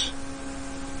this.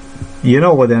 You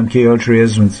know what MK Ultra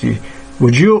is.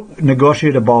 Would you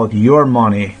negotiate about your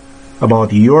money,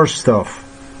 about your stuff,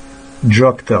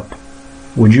 drugged up?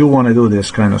 Would you want to do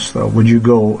this kind of stuff? Would you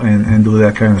go and do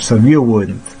that kind of stuff? You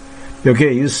wouldn't.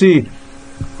 Okay, you see,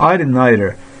 I didn't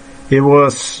either. It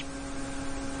was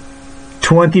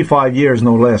 25 years,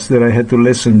 no less, that I had to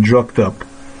listen drugged up.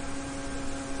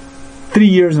 3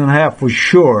 years and a half for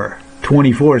sure,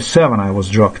 24/7 I was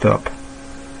drugged up.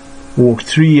 Walked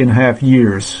 3.5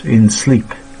 years in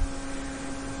sleep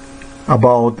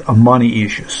about money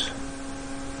issues.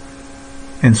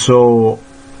 And so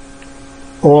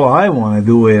all I want to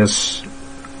do is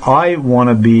I want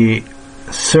to be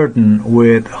certain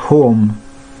with whom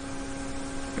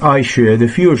I share the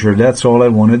future. That's all I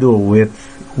want to do with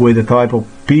the type of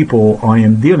people I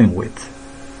am dealing with.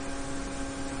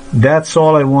 That's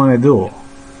all I want to do.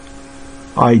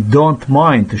 I don't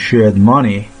mind to share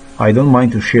money. I don't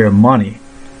mind to share money.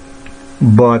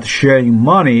 But sharing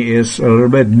money is a little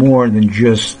bit more than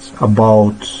just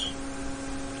about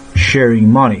sharing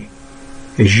money.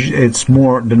 It's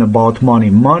more than about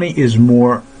money. Money is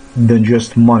more than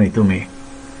just money to me.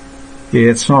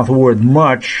 It's not worth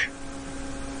much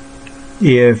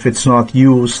if it's not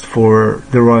used for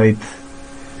the right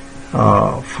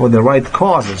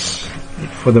causes.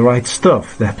 for the right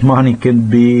stuff. That money can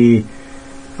be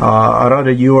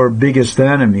rather your biggest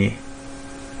enemy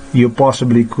you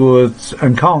possibly could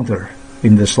encounter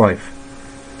in this life.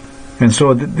 And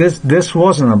so this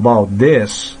wasn't about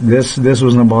this. This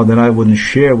wasn't about that I wouldn't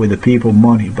share with the people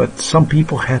money. But some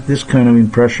people had this kind of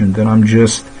impression that I'm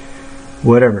just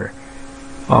whatever.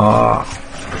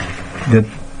 That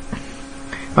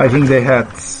I think they had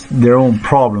their own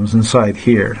problems inside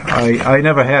here. I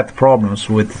never had problems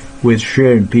with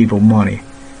sharing people money.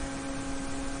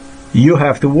 You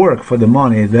have to work for the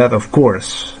money. That, of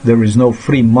course, there is no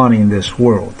free money in this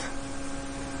world.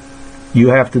 You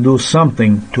have to do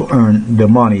something to earn the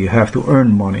money. You have to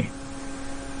earn money.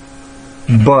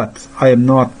 But I am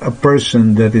not a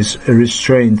person that is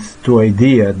restrained to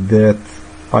idea that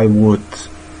I would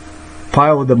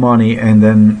pile the money and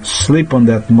then sleep on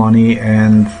that money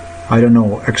and, I don't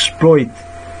know, exploit,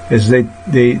 as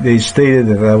they stated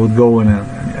that I would go in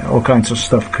all kinds of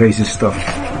stuff, crazy stuff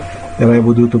that I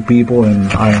would do to people, and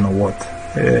I don't know what.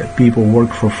 People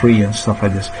work for free and stuff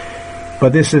like this.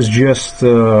 But this is just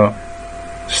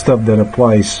stuff that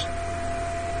applies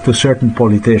to certain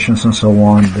politicians and so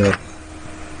on. That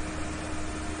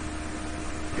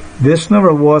this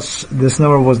never was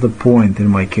the point in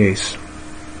my case.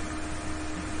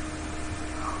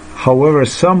 However,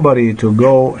 somebody to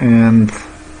go and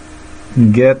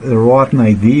get a rotten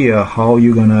idea how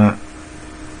you're gonna,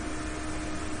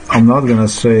 I'm not gonna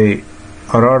say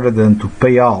rather than to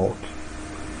pay out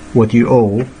what you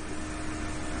owe,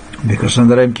 because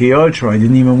under MK Ultra I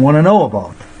didn't even want to know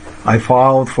about. I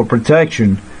filed for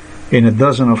protection in a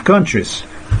dozen of countries.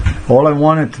 All I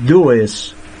wanted to do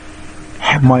is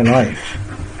have my life.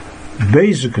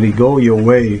 Basically go your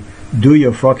way, do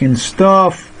your fucking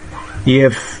stuff.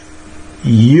 If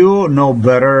you know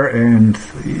better and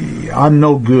I'm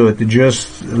no good,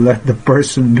 just let the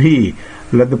person be.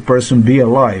 Let the person be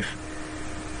alive.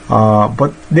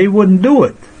 But they wouldn't do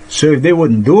it. So if they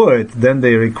wouldn't do it, then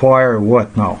they require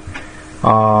what now?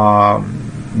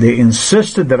 They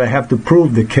insisted that I have to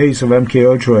prove the case of MK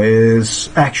Ultra is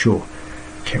actual.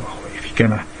 Okay, well, if you're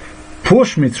gonna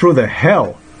push me through the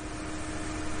hell,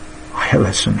 hey,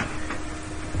 listen.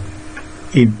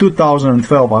 In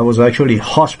 2012, I was actually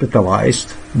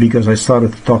hospitalized because I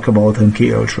started to talk about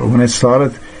MK Ultra. When I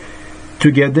started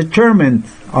to get determined,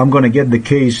 I'm going to get the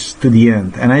case to the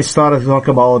end. And I started to talk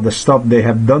about the stuff they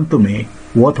have done to me,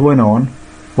 what went on,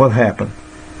 what happened.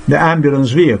 The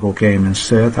ambulance vehicle came and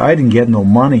said, I didn't get no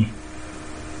money.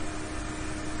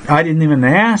 I didn't even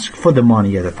ask for the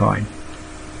money at the time.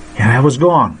 And I was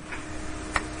gone.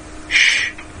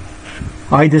 Shh.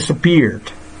 I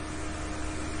disappeared.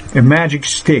 A magic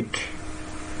stick.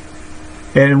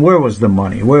 And where was the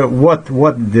money?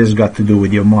 What this got to do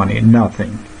with your money?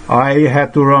 Nothing. I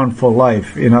had to run for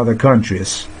life in other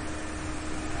countries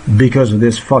because of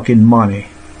this fucking money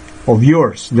of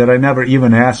yours that I never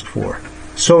even asked for.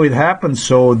 So it happened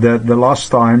so that the last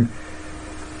time,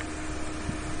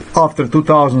 after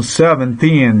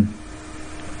 2017,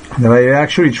 that I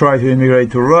actually tried to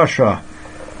immigrate to Russia,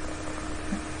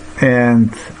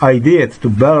 and I did to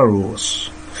Belarus,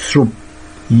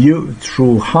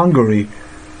 through Hungary,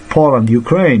 Poland,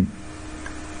 Ukraine.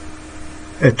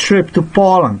 A trip to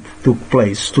Poland took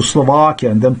place, to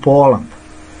Slovakia and then Poland.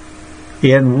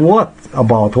 And what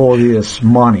about all this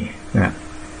money then?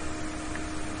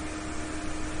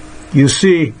 You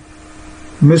see,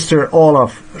 Mr.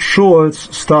 Olaf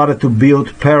Scholz started to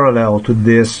build parallel to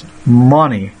this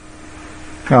money.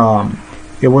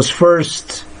 It was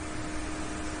first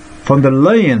von der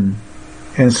Leyen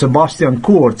and Sebastian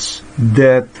Kurz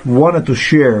that wanted to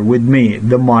share with me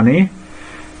the money,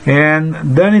 and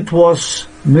then it was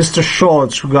Mr.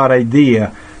 Scholz who got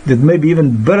idea that maybe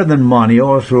even better than money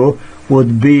also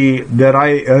would be that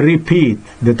I repeat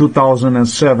the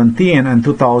 2017 and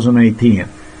 2018. And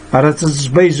that is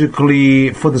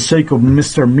basically for the sake of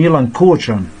Mr. Milan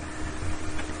Kucan,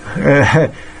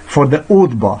 for the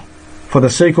UDBA, for the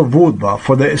sake of UDBA,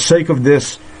 for the sake of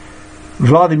this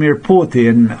Vladimir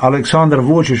Putin, Alexander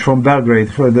Vucic from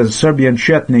Belgrade, for the Serbian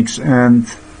Chetniks and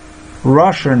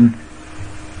Russian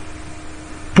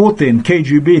Putin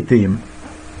KGB team,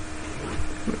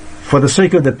 for the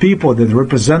sake of the people that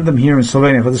represent them here in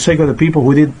Slovenia, for the sake of the people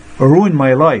who did ruin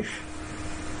my life,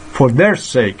 for their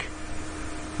sake,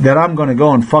 that I'm going to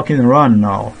go and fucking run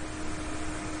now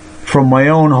from my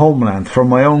own homeland, from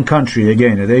my own country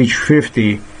again at age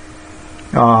 50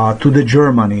 to the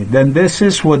Germany. Then this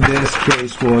is what this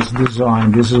case was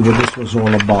designed. This is what this was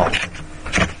all about.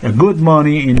 A good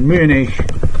money in Munich.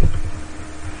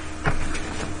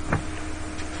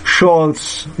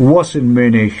 Scholz was in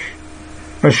Munich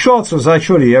Scholz was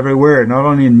actually everywhere, not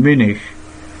only in Munich.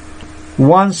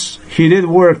 Once he did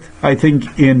work, I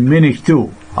think, in Munich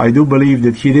too. I do believe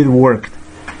that he did work.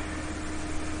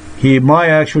 He might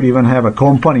actually even have a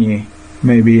company,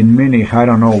 maybe in Munich. I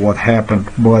don't know what happened,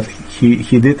 but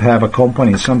he did have a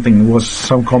company. Something was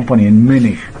some company in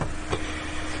Munich.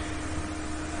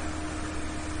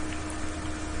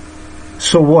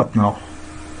 So what now?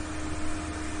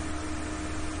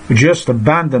 Just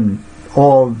abandon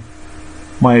all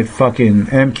my fucking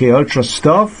MK Ultra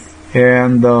stuff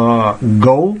and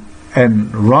go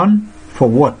and run for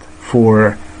what?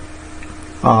 For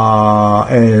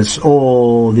as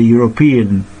all the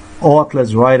European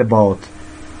outlets write about,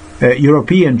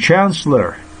 European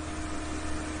Chancellor,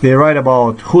 they write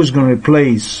about who's going to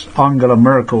replace Angela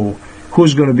Merkel,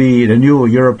 who's going to be the new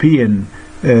European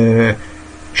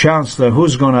Chancellor,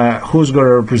 who's gonna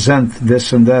represent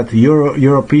this and that,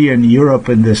 European Europe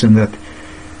and this and that.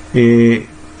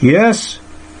 Yes,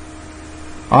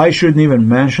 I shouldn't even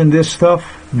mention this stuff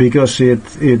because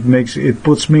it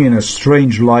puts me in a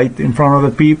strange light in front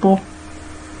of the people.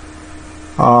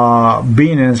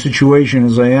 Being in a situation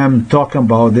as I am talking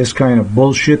about this kind of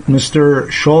bullshit, Mr.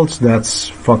 Scholz, that's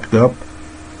fucked up.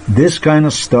 This kind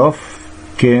of stuff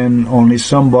can only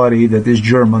somebody that is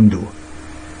German do.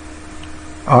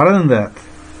 Other than that,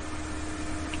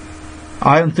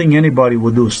 I don't think anybody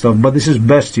would do stuff, but this is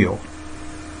bestial.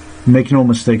 Make no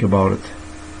mistake about it.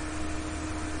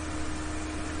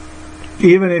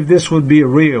 Even if this would be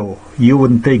real, you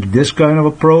wouldn't take this kind of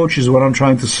approach, is what I'm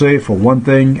trying to say, for one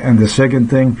thing. And the second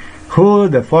thing, who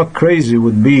the fuck crazy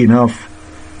would be enough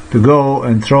to go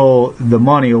and throw the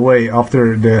money away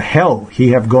after the hell he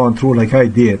have gone through like I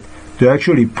did, to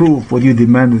actually prove what you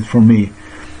demanded from me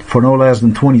for no less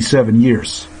than 27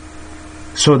 years,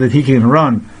 so that he can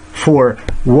run for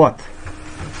what?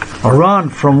 A run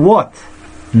from what?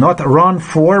 Not a run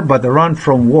for, but a run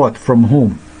from what? From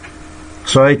whom?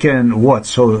 So I can what?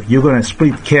 So you're going to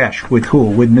split cash with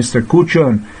who? With Mr.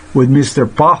 Kuchon, with Mr.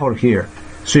 Pahor here.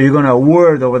 So you're going to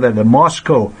award over there the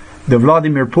Moscow, the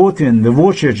Vladimir Putin, the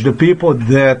Vucic, the people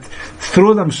that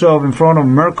threw themselves in front of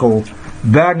Merkel,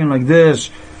 begging like this,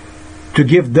 to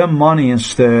give them money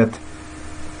instead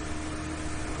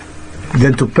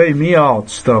than to pay me out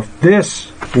stuff. This,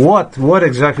 what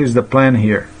exactly is the plan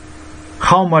here?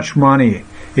 How much money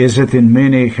is it in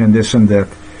Munich and this and that?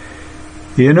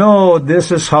 You know,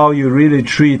 this is how you really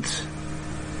treat,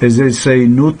 as they say,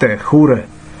 nute, hure.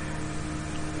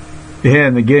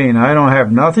 And again, I don't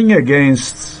have nothing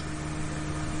against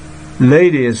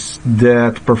ladies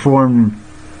that perform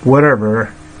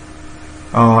whatever,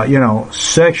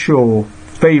 sexual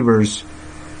favors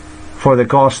for the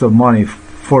cost of money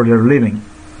for their living.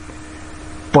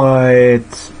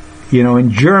 But,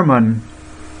 in German,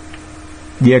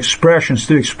 the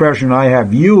two expressions I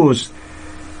have used,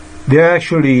 they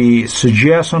actually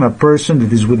suggest on a person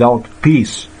that is without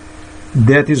peace,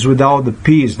 that is without the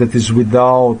peace, that is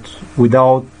without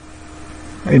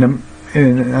in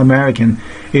American.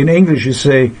 In English you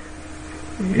say,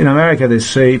 in America they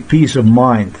say peace of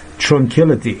mind,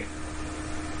 tranquility.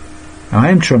 I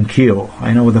am tranquil.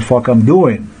 I know what the fuck I'm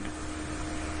doing.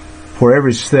 For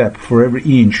every step, for every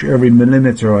inch, every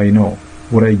millimeter, I know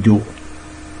what I do.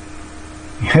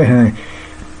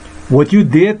 What you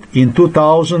did in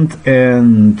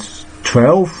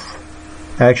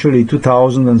 2012, actually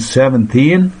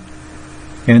 2017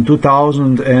 and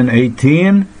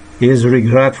 2018 is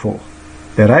regretful.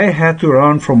 That I had to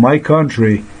run from my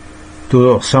country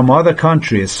to some other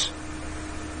countries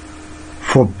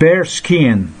for bare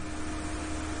skin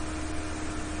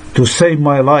to save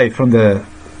my life from the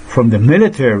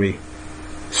military,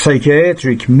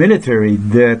 psychiatric military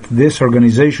that this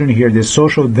organization here, the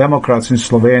Social Democrats in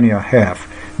Slovenia have,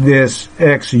 this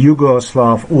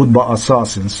ex-Yugoslav UDBA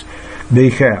assassins, they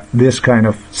have this kind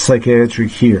of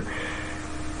psychiatric here,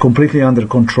 completely under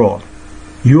control.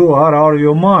 You are out of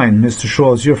your mind, Mr.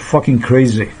 Scholz, you're fucking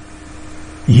crazy.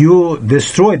 You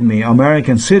destroyed me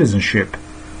American citizenship.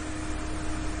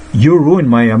 You ruined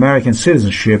my American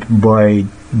citizenship by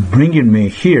bringing me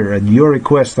here. At your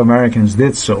request, Americans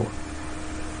did so.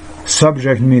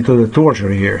 Subject me to the torture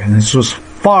here, and this was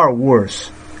far worse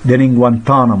than in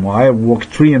Guantanamo. I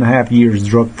worked 3.5 years,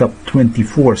 drugged up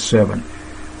 24/7,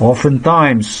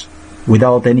 oftentimes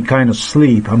without any kind of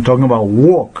sleep. I'm talking about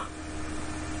walk.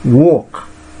 What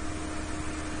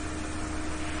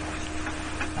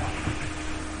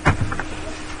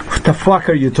the fuck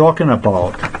are you talking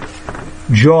about?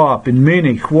 Job in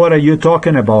Munich, what are you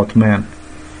talking about, man?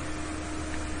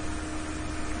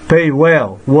 Pay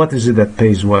well. What is it that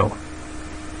pays well?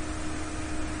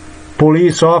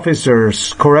 police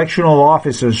officers, correctional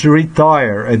officers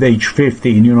retire at age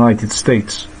 50 in the United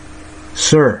States.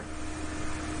 Sir.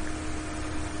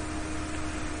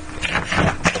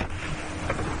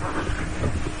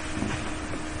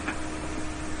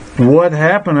 What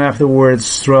happened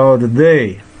afterwards throughout the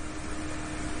day?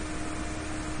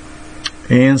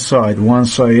 Inside,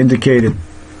 once I indicated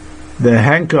the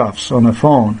handcuffs on the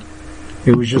phone,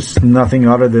 it was just nothing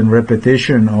other than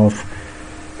repetition of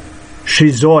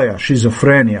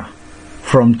schizophrenia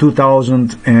from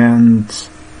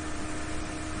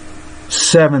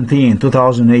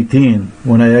 2018,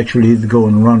 when I actually did go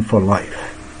and run for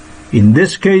life. In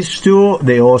this case too,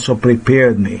 they also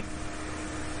prepared me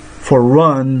for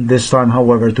run, this time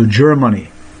however to Germany.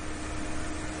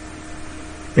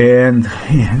 And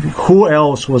who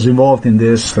else was involved in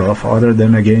this stuff other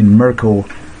than again Merkel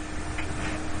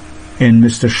and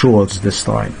Mr. Schultz this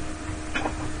time?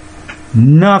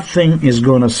 Nothing is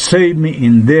going to save me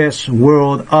in this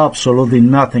world, absolutely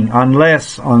nothing,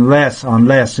 unless,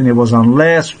 and it was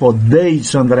unless for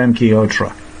days under MK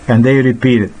Ultra. And they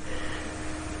repeated,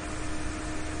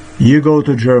 you go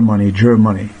to Germany.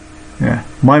 Yeah.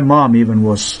 My mom even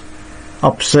was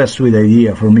obsessed with the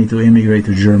idea for me to immigrate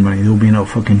to Germany. There will be no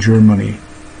fucking Germany.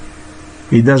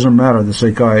 It doesn't matter the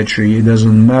psychiatry, it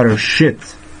doesn't matter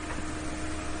shit.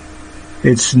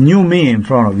 It's new me in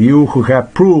front of you who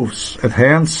have proofs at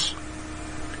hands,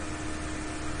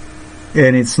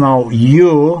 and it's now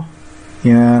you,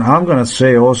 and I'm gonna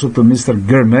say also to Mr.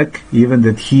 Germek, even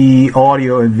that he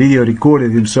audio and video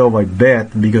recorded himself, I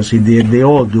bet, because he did, they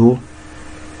all do,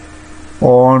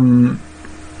 on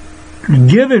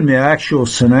giving me an actual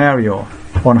scenario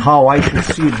on how I should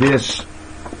see this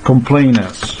complaint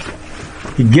as.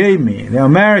 He gave me, the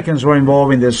Americans were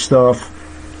involved in this stuff,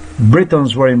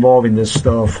 Britons were involved in this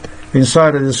stuff.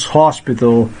 Inside of this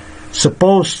hospital,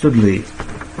 supposedly,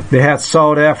 they had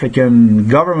South African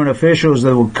government officials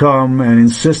that would come and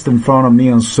insist in front of me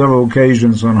on several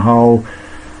occasions on how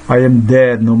I am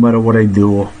dead no matter what I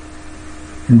do.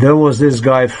 And there was this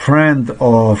guy, friend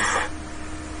of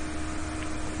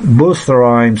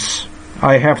Boosterheim's.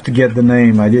 I have to get the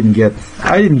name. I didn't get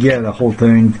the whole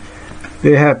thing.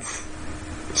 They had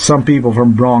some people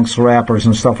from Bronx, rappers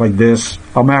and stuff like this,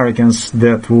 Americans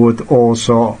that would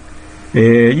also,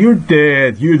 you're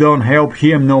dead, you don't help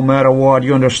him no matter what,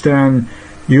 you understand,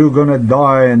 you're gonna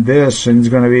die and this, and it's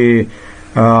gonna be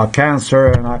cancer,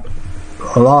 and and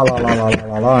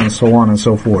so on and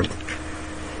so forth.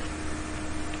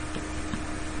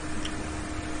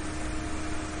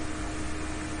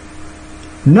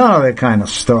 None of that kind of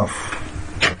stuff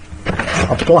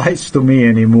applies to me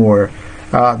anymore.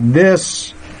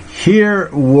 This here,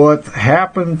 what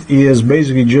happened is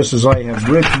basically just as I have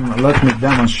written. Let me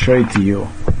demonstrate to you.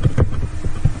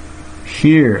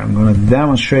 Here, I'm going to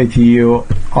demonstrate to you.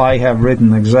 I have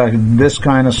written exactly this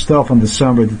kind of stuff on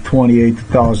December the 28th,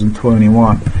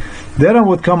 2021. Then I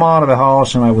would come out of the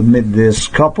house and I would meet this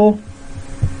couple.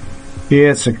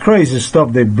 It's a crazy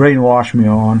stuff they brainwashed me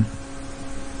on.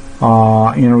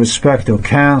 In respect to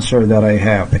cancer that I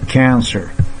have, the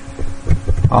cancer.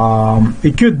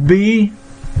 It could be,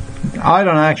 I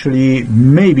don't actually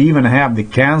maybe even have the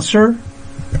cancer.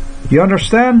 You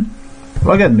understand?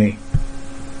 Look at me.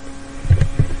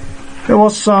 There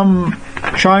was some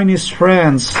Chinese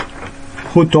friends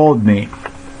who told me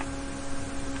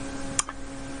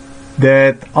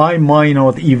that I might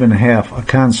not even have a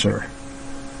cancer.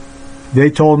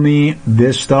 They told me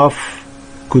this stuff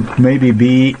could maybe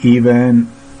be even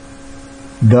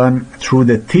done through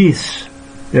the teeth,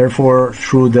 therefore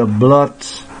through the blood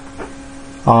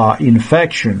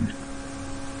infection.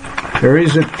 There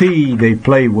is a tea they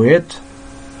play with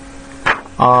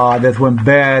that went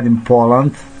bad in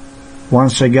Poland.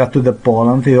 Once I got to the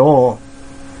Poland,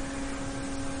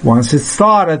 once it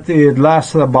started, it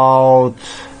lasted about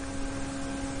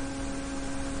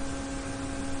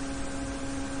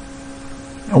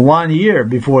one year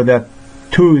before that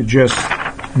tooth just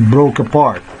broke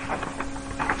apart.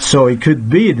 So it could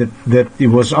be that it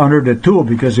was under the tooth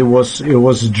because it was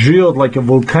drilled like a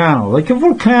volcano.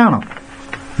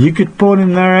 You could put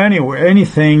in there anywhere,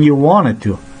 anything you wanted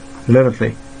to,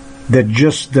 literally, that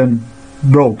just then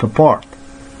broke apart.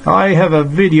 I have a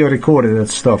video recorded that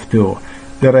stuff too,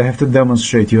 that I have to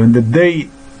demonstrate to you. And the day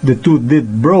the tooth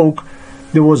did broke,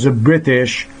 there was a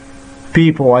British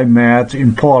people I met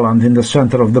in Poland, in the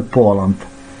center of the Poland,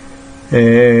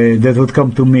 that would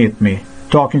come to meet me,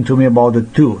 talking to me about the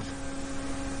tooth.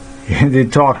 And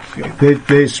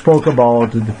they spoke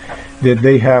about that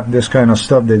they have this kind of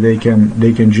stuff that they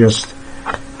can just,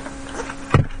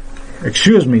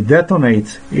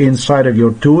 detonate inside of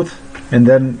your tooth, and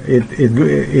then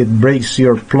it breaks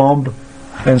your plumb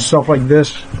and stuff like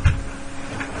this.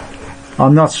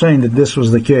 I'm not saying that this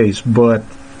was the case, but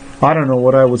I don't know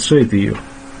what I would say to you.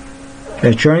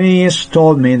 A Chinese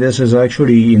told me this is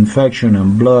actually infection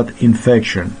and blood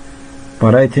infection,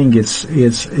 but I think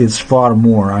it's far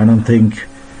more. I don't think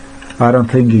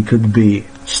it could be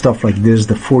stuff like this.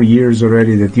 The 4 years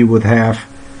already that you would have,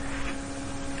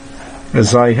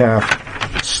 as I have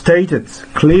stated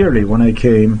clearly when I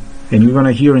came, and you're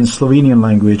gonna hear in Slovenian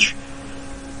language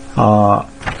a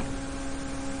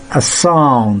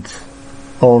sound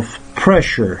of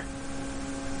pressure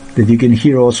that you can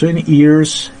hear also in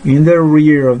ears, in the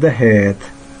rear of the head,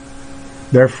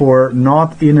 therefore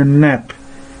not in a neck,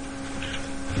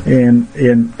 in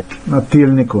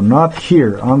natilniku, not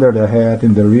here under the head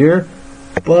in the rear,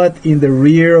 but in the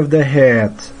rear of the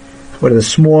head where the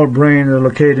small brain is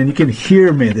located. And you can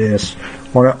hear me this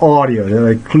on the audio that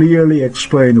I clearly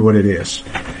explained what it is.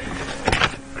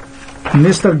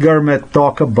 Mr. Gurmet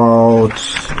talk about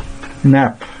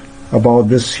nap, about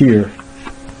this here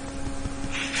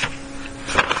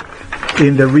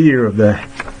in the rear of the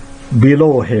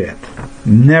below head.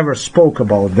 Never spoke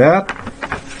about that,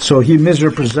 so he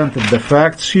misrepresented the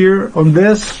facts here on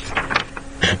this.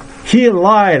 He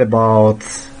lied about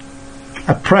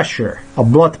a pressure, a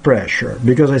blood pressure,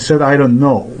 because I said I don't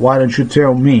know. Why don't you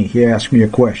tell me? He asked me a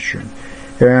question,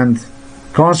 and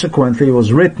consequently it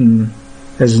was written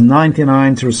as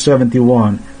 99 through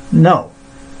 71. No,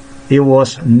 it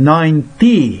was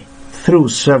 90 through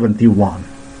 71.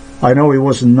 I know it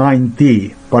was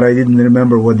 90, but I didn't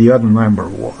remember what the other number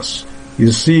was.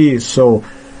 You see, so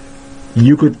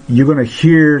you're gonna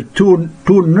hear two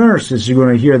nurses. You're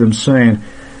gonna hear them saying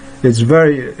it's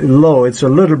very low. It's a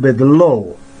little bit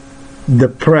low, the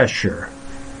pressure.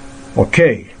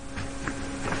 Okay.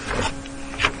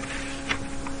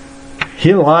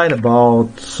 He lied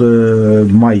about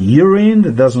my urine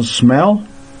that doesn't smell.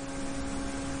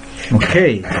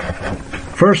 Okay.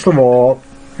 First of all,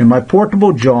 in my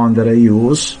portable john that I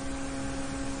use,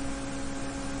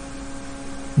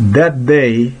 that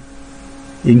day,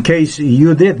 in case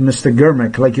you did, Mr.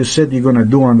 Gurmek, like you said you're going to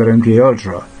do under MK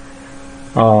Ultra,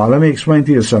 let me explain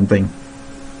to you something.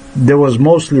 There was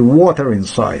mostly water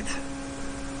inside,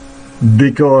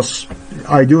 because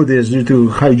I do this due to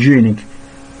hygienic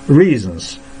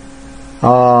reasons.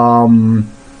 No,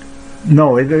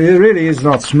 it really is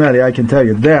not smelly, I can tell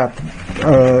you that.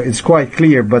 It's quite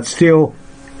clear, but still,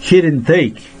 he did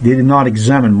not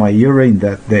examine my urine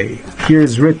that day. Here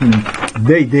is written,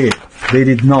 they did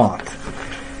not.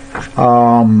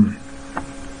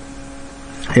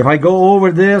 If I go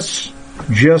over this,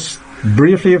 just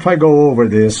briefly if I go over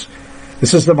this,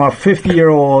 this is about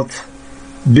 50-year-old,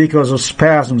 because of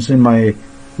spasms in my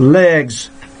legs,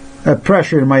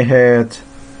 pressure in my head,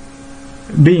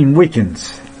 being weakened.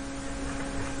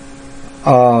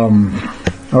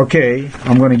 Okay,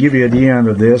 I'm going to give you at the end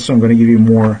of this, I'm going to give you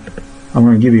more, I'm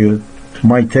going to give you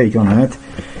my take on it.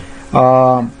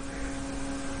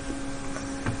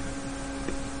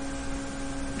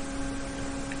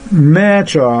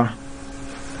 Matcha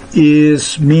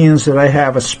means that I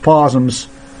have a spasms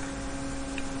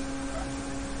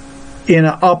in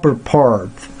the upper part,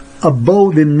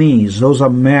 above the knees. Those are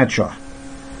matcha.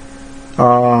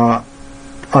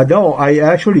 Although I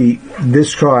actually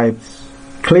described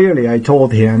clearly, I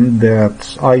told him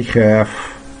that I have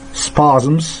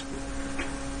spasms,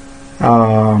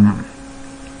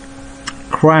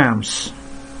 cramps,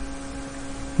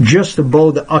 just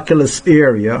above the Achilles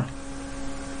area.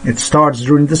 It starts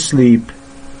during the sleep,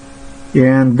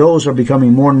 and those are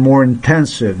becoming more and more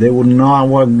intensive. They would not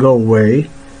want to go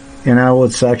away, and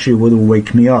actually would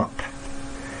wake me up.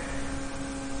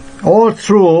 All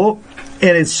through,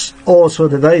 and it's also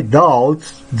that I doubt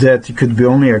that it could be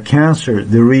only a cancer,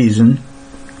 the reason.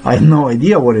 I have no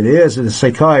idea what it is. The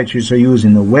psychiatrists are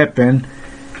using a weapon.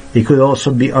 It could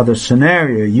also be other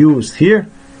scenario used here.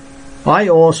 I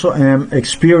also am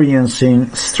experiencing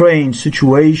strange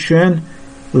situation.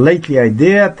 Lately I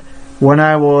did, when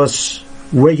I was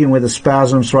waking with the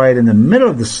spasms right in the middle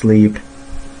of the sleep,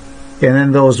 and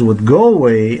then those would go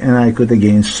away and I could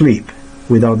again sleep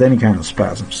without any kind of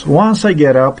spasms. Once I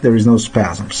get up, there is no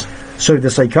spasms. So if the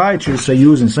psychiatrists are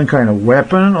using some kind of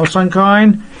weapon of some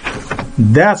kind,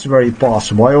 that's very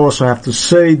possible. I also have to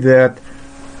say that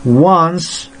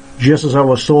once, just as I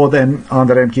was told, and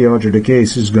under MK Ultra the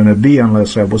case is going to be,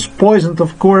 unless I was poisoned,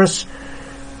 of course,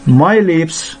 my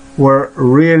lips were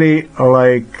really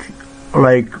like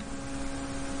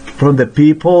from the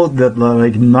people that are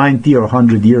like 90 or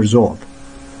 100 years old.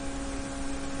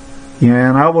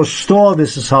 And I was told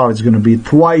this is how it's going to be.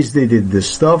 Twice they did this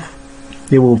stuff.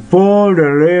 They will pull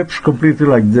their lips completely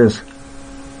like this.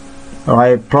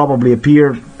 I probably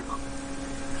appear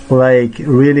like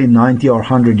really 90 or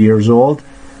 100 years old.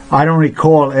 I don't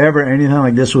recall ever anything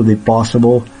like this would be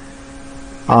possible.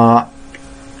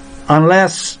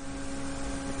 Unless,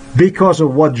 because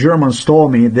of what Germans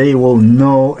told me, they will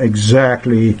know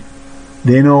exactly,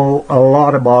 they know a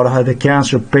lot about how the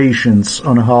cancer patients,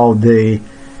 on how they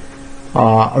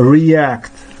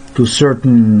react to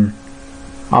certain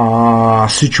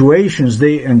situations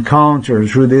they encounter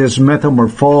through this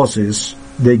metamorphosis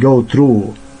they go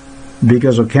through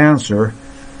because of cancer.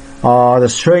 The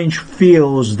strange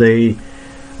feels they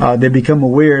become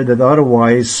aware that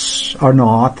otherwise are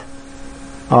not.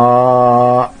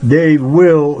 They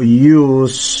will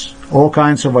use all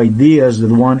kinds of ideas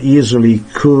that one easily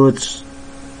could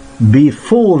be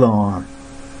fooled on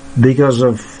because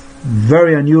of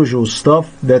very unusual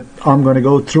stuff that I'm going to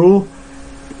go through,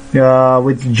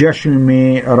 with gesturing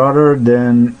me rather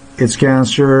than it's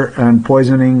cancer and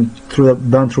poisoning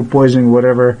done through poisoning,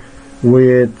 whatever,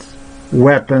 with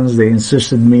weapons. They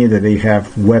insisted me that they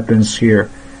have weapons here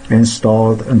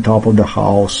installed on top of the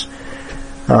house.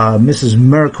 Mrs.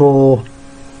 Merkel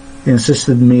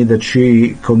insisted me that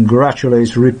she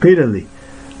congratulates repeatedly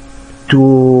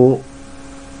to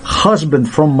husband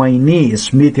from my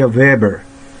niece, Mitya Weber,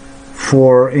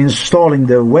 for installing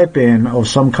the weapon of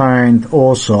some kind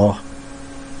also.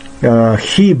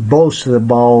 He boasted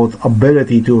about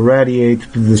ability to radiate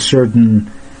to the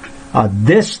certain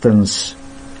distance,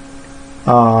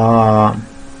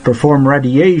 perform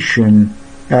radiation.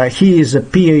 He is a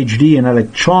PhD in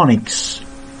electronics,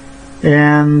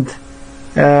 and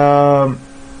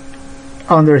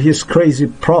under his crazy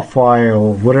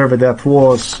profile, whatever that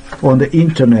was, on the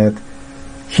internet,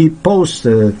 he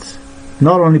posted,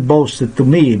 not only boasted to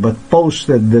me, but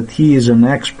posted that he is an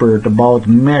expert about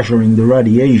measuring the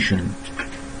radiation,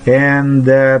 and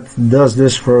that does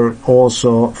this for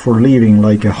also for living,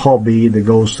 like a hobby, that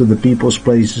goes to the people's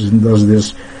places and does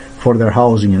this for their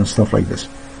housing and stuff like this.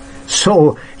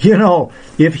 So, you know,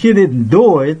 if he didn't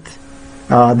do it,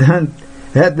 then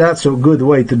that's a good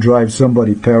way to drive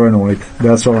somebody paranoid.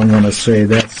 That's all I'm going to say.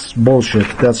 That's bullshit.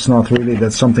 That's not really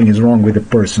that something is wrong with the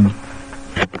person.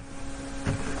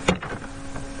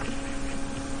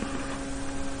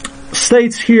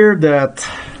 States here that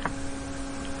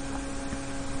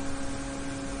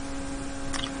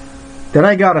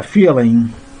I got a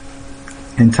feeling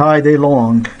entire day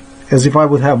long as if I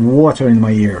would have water in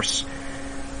my ears.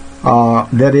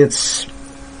 That it's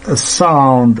a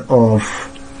sound of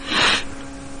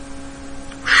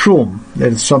shum,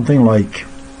 that it's something like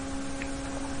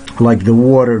the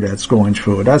water that's going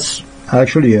through. That's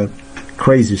actually a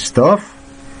crazy stuff.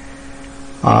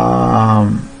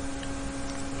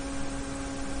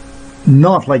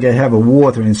 Not like I have a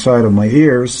water inside of my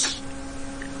ears,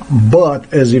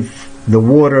 but as if the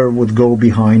water would go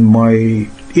behind my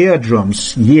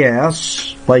eardrums.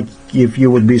 Yes, like if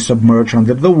you would be submerged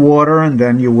under the water, and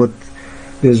then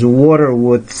this water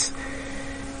would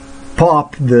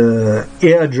pop the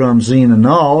eardrums in and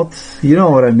out. You know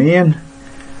what I mean?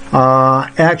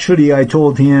 Actually, I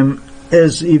told him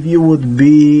as if you would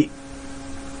be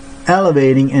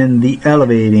elevating and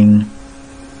de-elevating.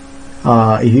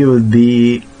 If you would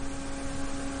be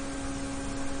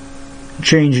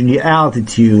changing the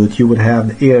altitude, you would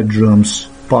have the eardrums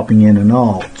popping in and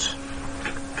out.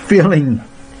 Feeling,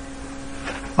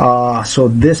 so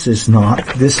this is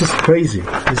crazy.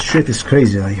 This shit is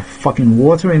crazy. Like fucking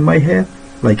water in my head?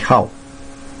 Like how?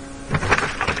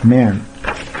 Man.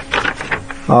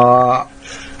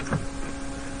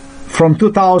 From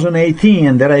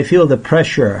 2018 that I feel the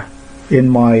pressure in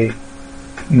my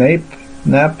nape,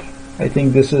 I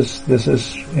think this is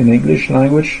in English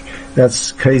language.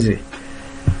 That's crazy.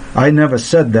 I never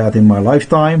said that in my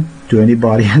lifetime to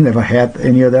anybody. I never had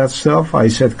any of that stuff. I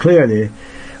said clearly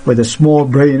where the small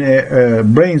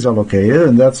brains are located,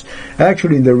 and that's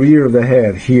actually in the rear of the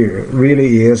head here. It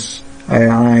really is.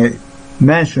 I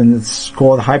mentioned it's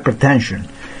called hypertension.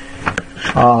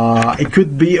 It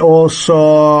could be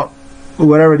also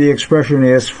whatever the expression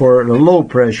is for the low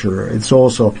pressure. It's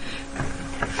also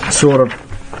sort of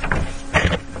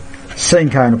same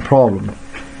kind of problem.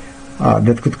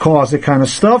 That could cause that kind of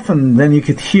stuff, and then you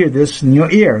could hear this in your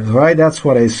ears, right? That's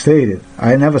what I stated.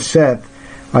 I never said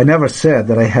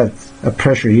that I had a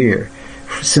pressure here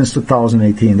since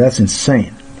 2018. That's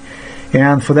insane.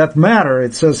 And for that matter,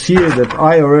 it says here that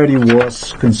I already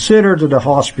was considered to the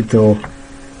hospital.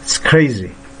 It's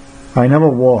crazy. I never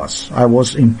was. I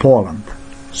was in Poland.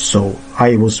 So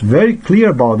I was very clear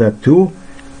about that too.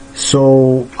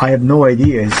 So I have no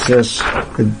idea. It says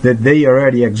that they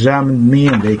already examined me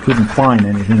and they couldn't find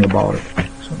anything about it.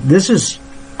 So this is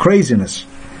craziness.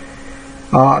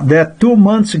 That 2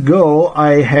 months ago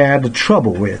I had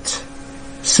trouble with.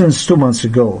 Since 2 months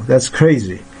ago. That's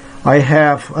crazy. I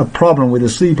have a problem with the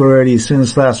sleep already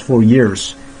since last 4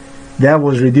 years. That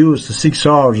was reduced to 6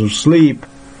 hours of sleep,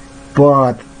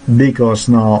 but because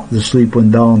now the sleep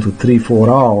went down to 3-4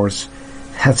 hours,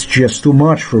 that's just too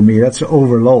much for me. That's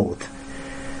overload.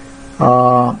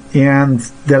 And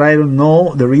that I don't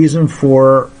know the reason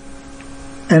for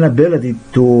inability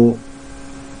to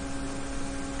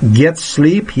get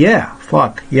sleep. Yeah,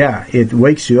 it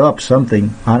wakes you up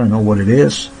something. I don't know what it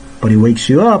is, but it wakes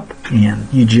you up and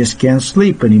you just can't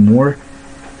sleep anymore.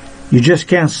 You just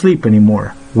can't sleep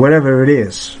anymore, whatever it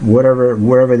is,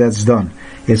 wherever that's done.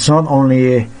 It's not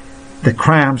only the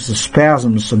cramps, the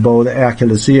spasms about the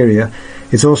Achilles area,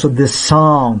 it's also this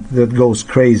sound that goes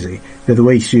crazy, that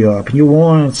wakes you up. You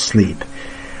won't sleep.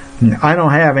 I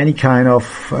don't have any kind of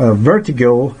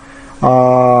vertigo,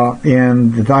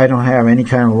 and I don't have any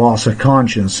kind of loss of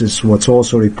conscience, is what's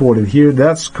also reported here.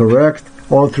 That's correct.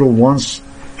 All through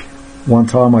one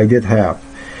time I did have.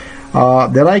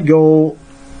 That I go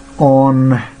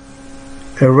on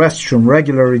a restroom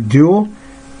regularly do,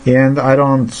 and I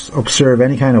don't observe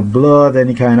any kind of blood,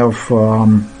 any kind of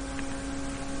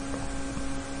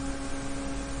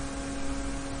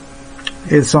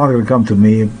it's not going to come to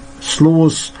me.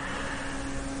 Sluice,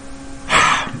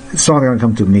 it's not going to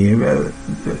come to me.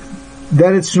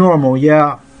 That it's normal,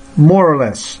 yeah, more or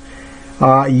less.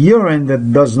 Urine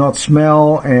that does not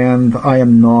smell, and I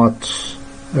am not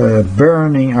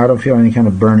burning. I don't feel any kind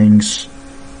of burnings.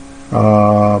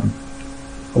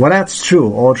 Well, that's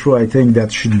true. All true. I think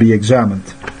that should be examined.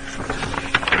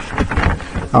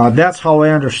 That's how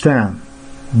I understand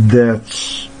that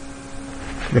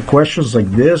the questions like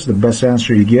this, the best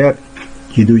answer you get,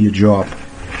 you do your job.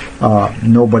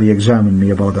 Nobody examined me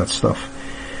about that stuff.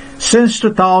 Since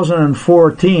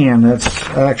 2014, that's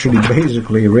actually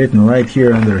basically written right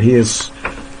here under his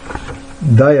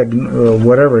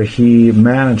whatever he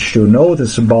managed to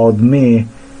notice about me.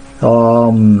 I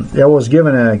was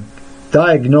given a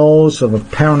diagnosis of a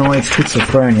paranoid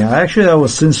schizophrenia. Actually, that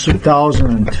was since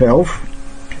 2012.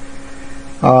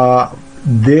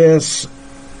 This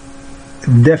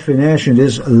definition,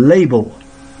 this label,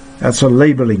 that's a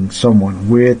labeling someone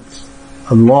with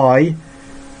a lie.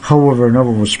 However,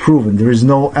 never was proven. There is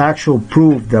no actual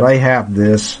proof that I have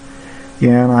this,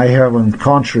 and I have, on the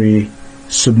contrary,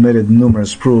 submitted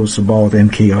numerous proofs about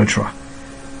MK Ultra.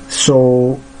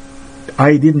 So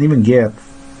I didn't even get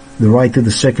the right to the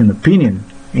second opinion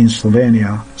in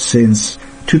Slovenia since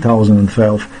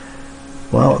 2012.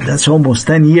 Well, that's almost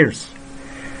 10 years.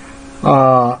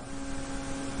 I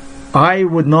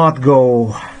would not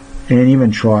go and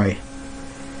even try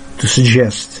to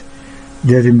suggest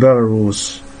that in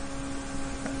Belarus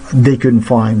they couldn't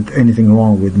find anything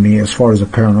wrong with me as far as a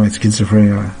paranoid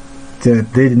schizophrenia.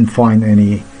 That they didn't find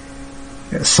any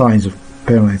signs of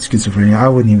paranoid schizophrenia. I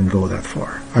wouldn't even go that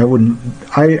far. I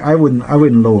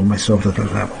wouldn't lower myself to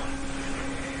that level.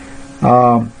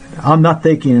 I'm not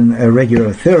taking a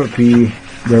regular therapy,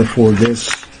 therefore this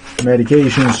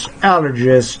medications,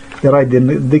 allergies that I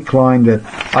decline, that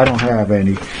I don't have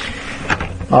any.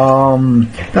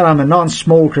 That I'm a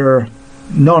non-smoker,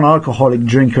 non-alcoholic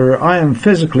drinker. I am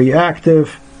physically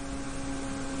active,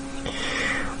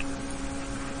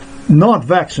 not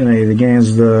vaccinated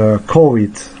against the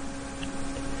COVID,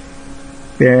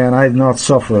 and I did not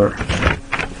suffer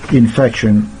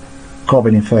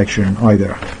COVID infection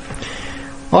either.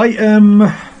 I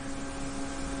am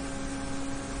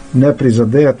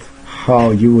neprizadet,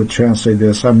 how you would translate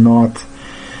this. I'm not.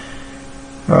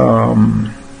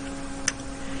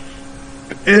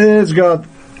 It's got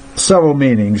several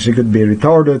meanings. It could be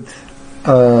retarded.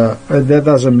 That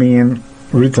doesn't mean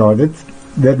retarded.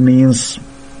 That means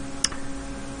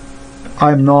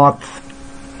I'm not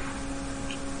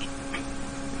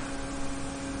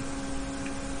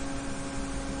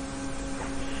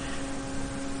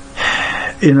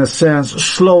in a sense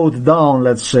slowed down,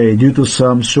 let's say, due to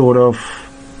some sort of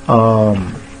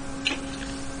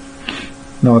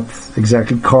not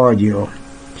exactly cardio,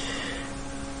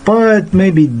 but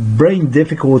maybe brain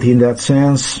difficulty in that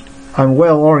sense. I'm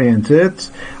well oriented,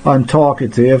 I'm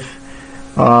talkative,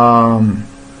 and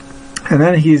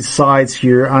then he cites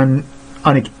here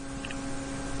anektericen,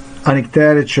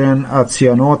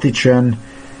 cyanoticen,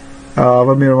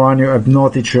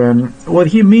 hypnoticen. What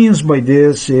he means by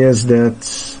this is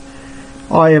that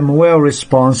I am well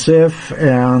responsive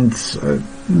and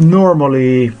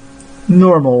normal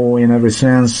in every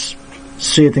sense,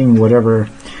 sitting, whatever.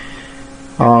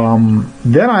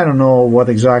 Then I don't know what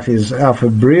exactly is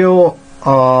afebril,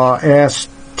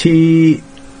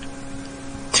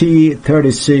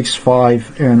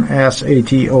 ST36.5 and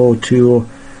SATO2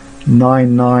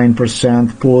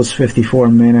 99% pulse 54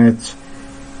 minutes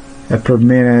per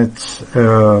minute,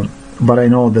 but I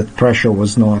know that pressure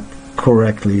was not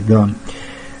correctly done.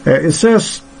 It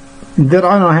says that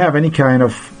I don't have any kind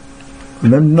of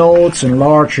lymph nodes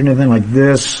enlarged or anything like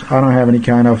this. I don't have any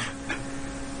kind of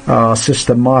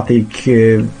systematic,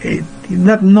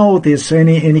 not notice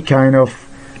any kind of,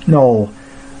 no,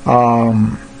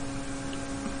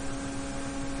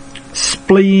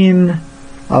 spleen,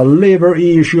 liver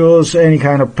issues, any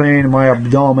kind of pain in my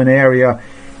abdomen area.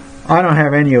 I don't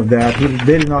have any of that.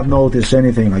 They did not notice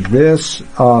anything like this.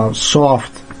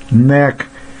 Soft neck,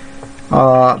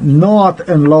 not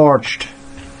enlarged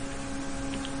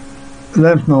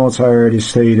lymph nodes, I already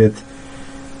stated.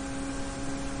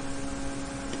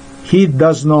 He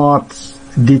does not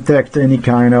detect any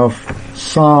kind of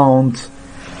sound.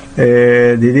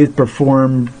 They did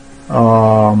perform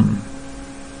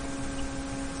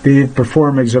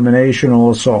examination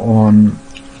also on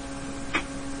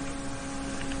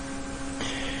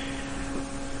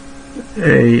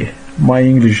my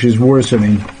English is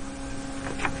worsening.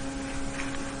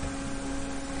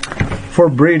 For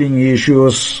breathing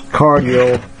issues,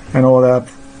 cardio, and all that,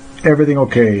 everything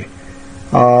okay.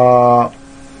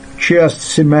 Chest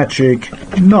symmetric,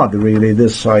 not really.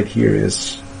 This side here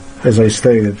is, as I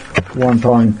stated one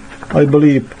time, I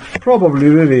believe, probably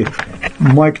really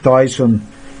Mike Tyson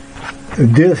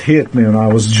did hit me when I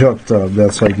was jumped up.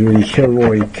 That's like really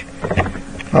heroic.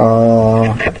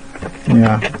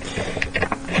 Yeah,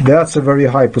 that's a very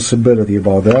high possibility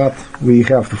about that. We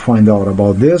have to find out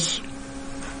about this.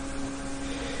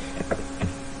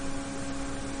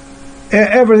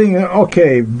 Everything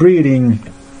okay, breathing,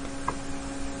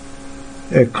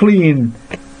 clean,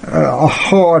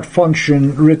 heart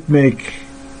function, rhythmic,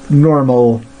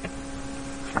 normal.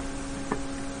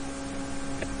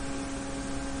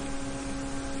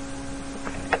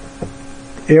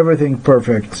 Everything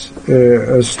perfect.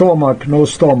 Stomach, no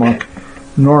stomach,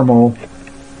 normal.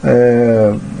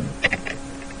 The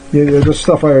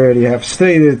stuff I already have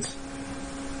stated.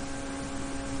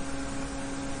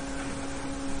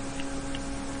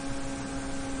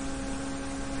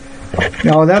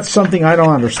 Now that's something I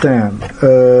don't understand.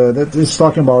 That is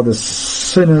talking about the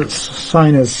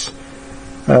sinus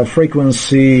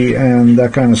frequency and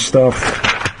that kind of stuff.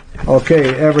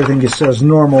 Okay, everything it says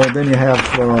normal. Then you have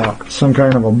some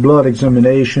kind of a blood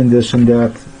examination, this and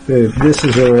that. This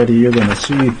is already, you're going to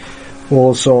see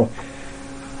also.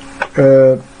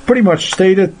 Pretty much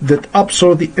stated that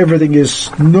absolutely everything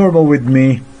is normal with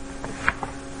me.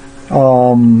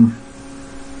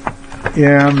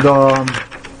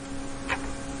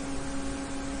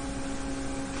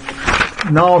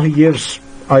 Now he gives,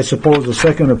 I suppose, a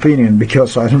second opinion,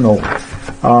 because I don't know,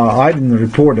 I didn't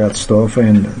report that stuff.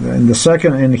 And the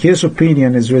second, in his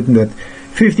opinion, is written that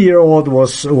 50-year-old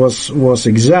was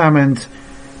examined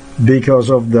because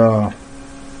of the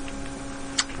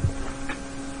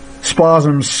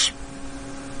spasms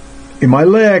in my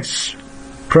legs,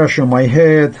 pressure on my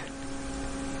head,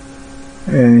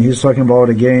 and he's talking about,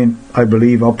 again, I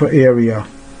believe, upper area,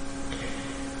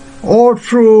 or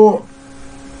through.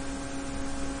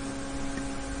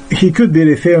 He could be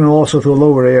referring also to a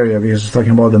lower area, because he's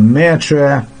talking about the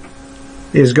metre.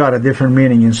 It's got a different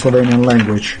meaning in Slovenian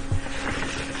language.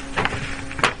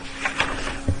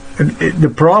 The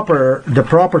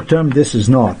proper term, this is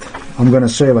not. I'm going to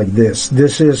say like this.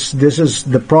 This is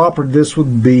the proper. This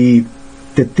would be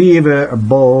tetive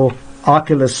above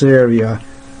Achilles area.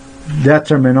 That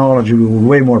terminology will be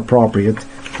way more appropriate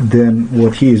than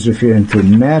what he is referring to.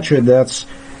 Metre, that's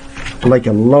like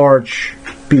a large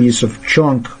piece of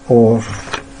chunk of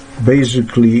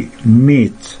basically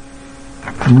meat,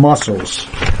 muscles,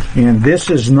 and this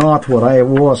is not what I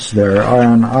was there,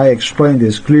 and I explained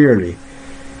this clearly.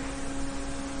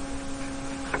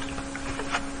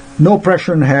 No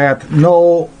pressure in head,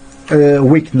 no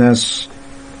weakness.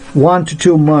 1 to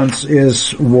 2 months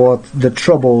is what the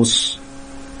troubles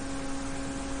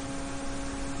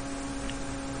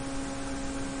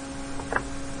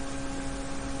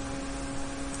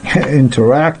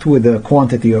interact with the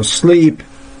quantity of sleep.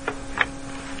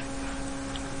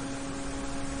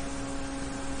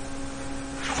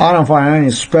 I don't find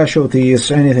any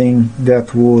specialties, anything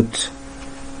that would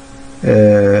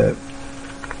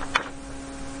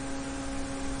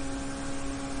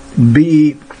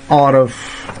be out of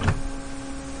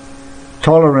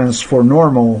tolerance for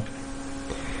normal.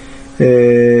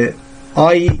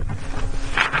 I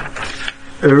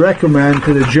recommend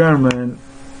to the German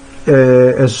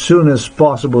as soon as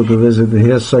possible to visit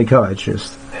his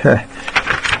psychiatrist.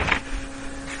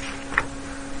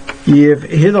 If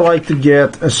he'd like to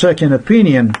get a second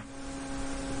opinion,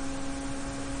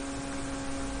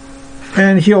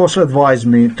 and he also advised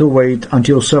me to wait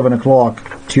until 7 o'clock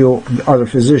till the other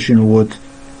physician would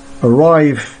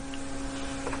arrive.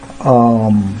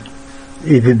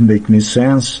 It didn't make me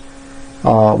sense.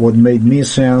 What made me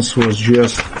sense was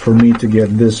just for me to get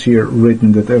this here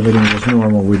written that everything was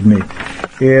normal with me.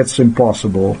 It's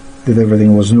impossible that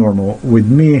everything was normal with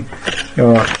me.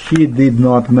 He did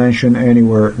not mention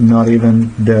anywhere, not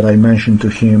even that I mentioned to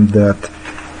him that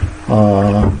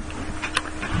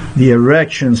the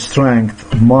erection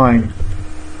strength of mine,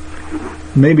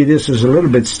 maybe this is a little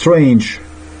bit strange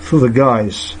to the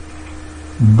guys,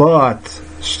 but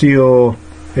still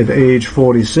at age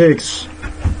 46,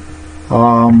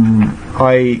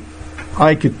 I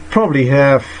could probably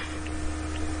have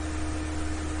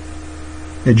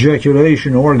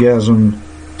ejaculation orgasm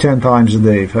 10 times a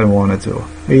day if I wanted to.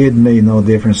 It made no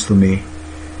difference to me.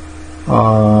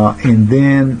 And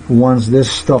then once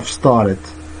this stuff started,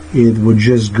 it would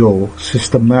just go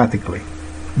systematically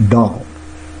down.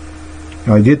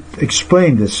 I did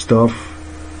explain this stuff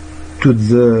to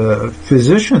the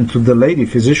physician, to the lady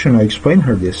physician. I explained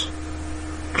her this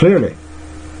clearly.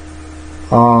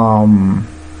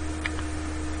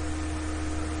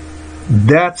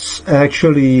 That's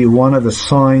actually one of the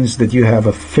signs that you have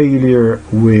a failure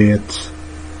with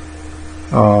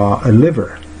a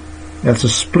liver. That's a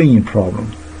spleen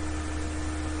problem.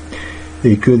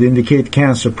 It could indicate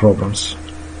cancer problems.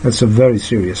 That's a very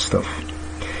serious stuff.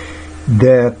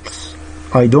 That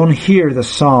I don't hear the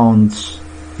sounds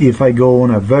if I go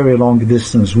on a very long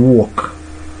distance walk.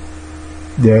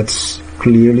 That's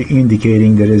clearly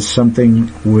indicating there is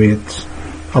something with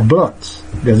a blood.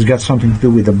 That's got something to do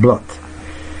with the blood.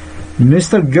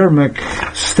 Mr. Germek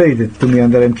stated to me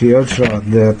under MK Ultra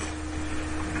that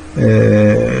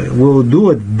we'll do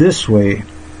it this way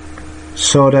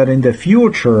so that in the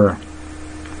future,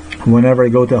 whenever I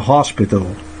go to a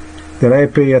hospital, that I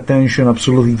pay attention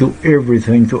absolutely to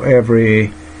everything, to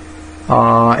every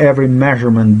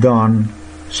measurement done,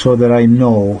 so that I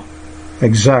know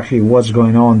exactly what's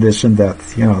going on, this and that,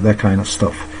 that kind of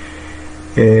stuff.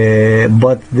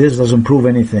 But this doesn't prove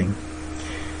anything.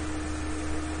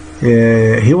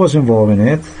 He was involved in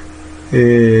it.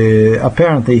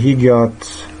 Apparently he got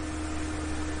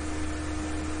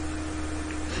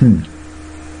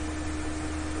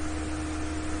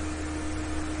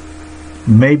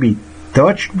maybe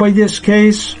touched by this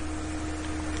case.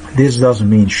 This doesn't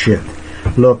mean shit.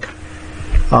 Look,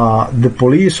 the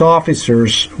police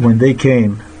officers, when they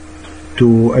came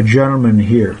to a gentleman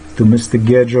here, to Mr.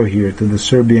 Gedjo here, to the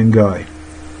Serbian guy,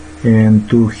 and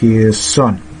to his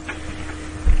son,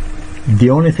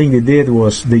 the only thing they did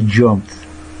was they jumped.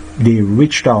 They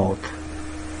reached out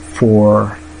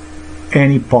for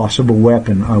any possible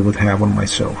weapon I would have on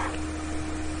myself.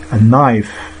 A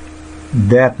knife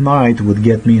that night would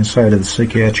get me inside of the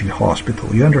psychiatric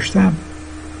hospital. You understand?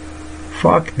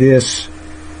 Fuck this.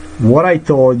 What I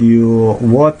told you,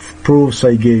 what proofs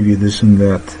I gave you, this and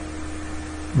that,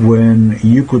 when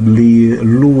you could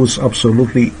lose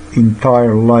absolutely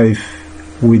entire life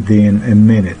within a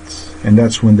minute. And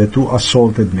that's when the two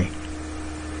assaulted me.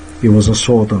 It was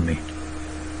assault on me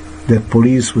that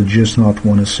police would just not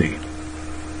want to see.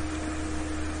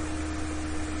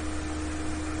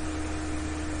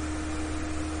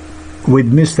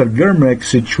 With Mr. Germek,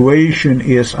 situation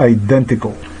is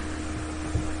identical.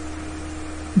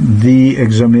 The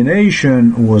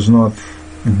examination was not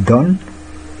done.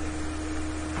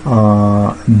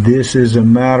 This is a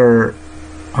matter,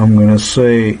 I'm going to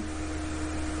say,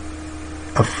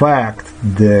 a fact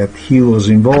that he was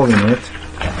involved in it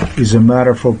is a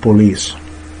matter for police.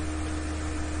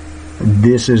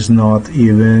 This is not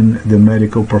even the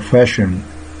medical profession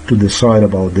to decide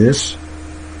about this.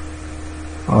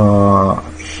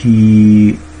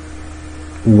 He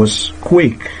was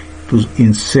quick to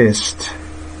insist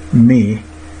me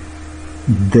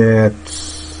that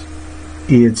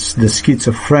it's the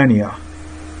schizophrenia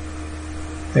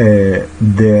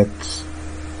that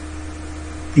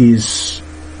is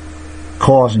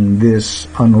causing this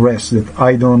unrest, that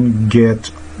I don't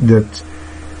get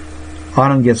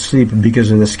sleep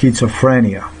because of the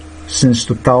schizophrenia since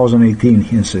 2018,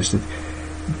 he insisted.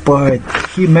 But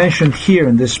he mentioned here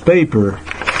in this paper,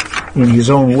 in his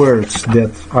own words,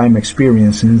 that I'm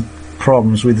experiencing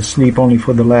problems with the sleep only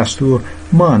for the last 2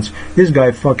 months. This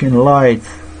guy fucking lied.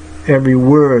 Every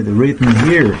word written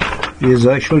here is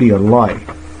actually a lie.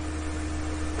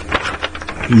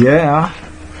 Yeah,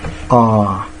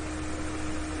 I'm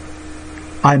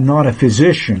not a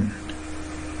physician,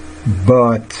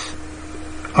 but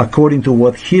according to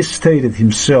what he stated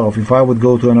himself, if I would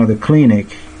go to another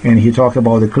clinic, and he talked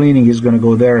about the clinic, he's going to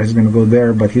go there,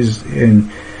 but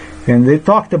and they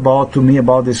talked about to me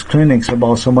about these clinics,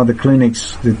 about some other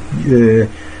clinics that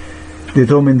they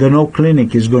told me that no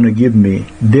clinic is going to give me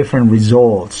different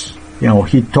results. You know,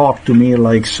 he talked to me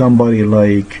like somebody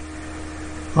like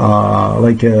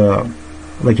a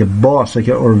boss, like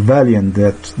an Orwellian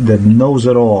that knows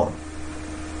it all,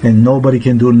 and nobody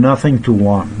can do nothing to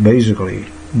one, basically.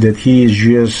 That he is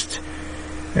just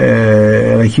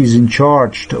like he's in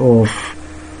charge of,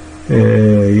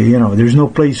 there's no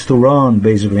place to run,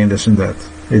 basically, and this and that.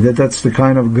 That's the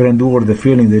kind of grandeur, the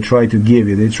feeling they try to give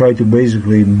you. They try to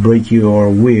basically break your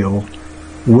will,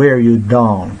 wear you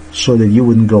down, so that you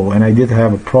wouldn't go. And I did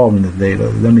have a problem that day,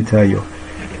 let me tell you.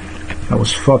 I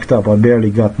was fucked up. I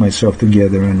barely got myself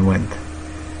together and went.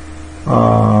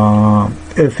 A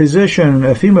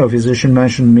female physician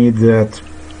mentioned me that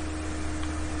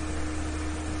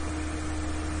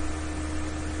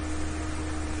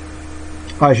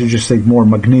I should just take more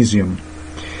magnesium,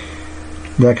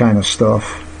 that kind of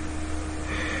stuff.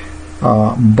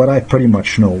 But I pretty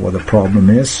much know what the problem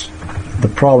is. The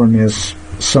problem is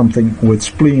something with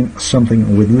spleen,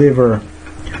 something with liver,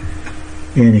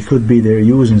 and it could be they're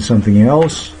using something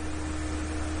else.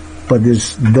 But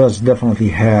this definitely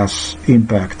has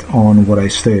impact on what I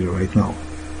stated right now.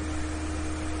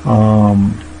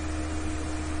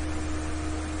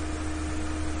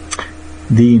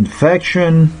 The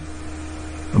infection,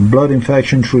 blood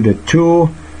infection through the tooth,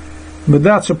 but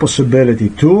that's a possibility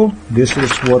too. This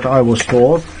is what I was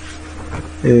told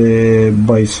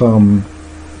by some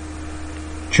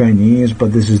Chinese,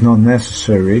 but this is not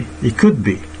necessary. It could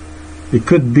be. It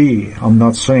could be. I'm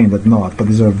not saying that not, but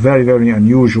these are very, very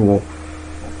unusual,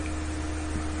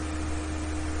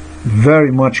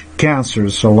 very much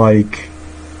cancers alike.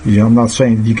 I'm not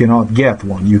saying that you cannot get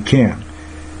one. You can.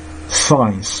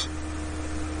 Signs.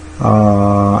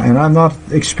 And I'm not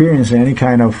experiencing any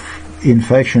kind of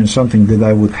infection, something that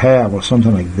I would have or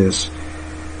something like this.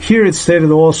 Here it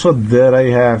stated also that I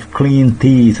have clean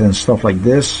teeth and stuff like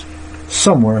this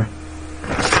somewhere,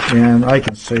 and I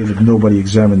can say that nobody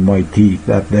examined my teeth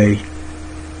that day.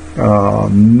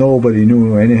 Nobody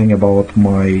knew anything about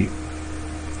my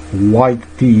white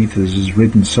teeth. This is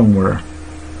written somewhere.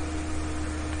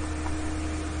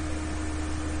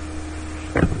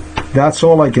 That's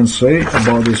all I can say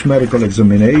about this medical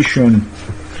examination.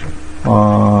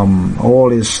 All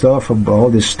this stuff about, all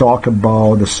this talk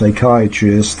about the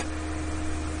psychiatrist,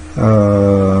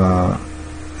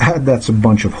 that's a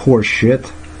bunch of horse shit.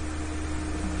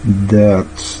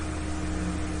 That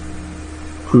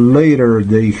later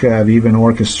they have even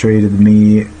orchestrated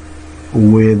me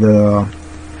with,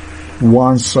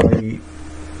 once I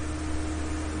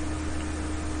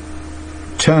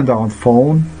turned on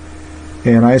phone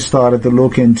and I started to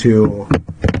look into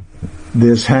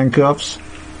these handcuffs,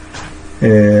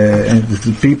 and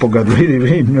the people got really,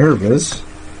 really nervous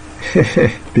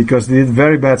because they did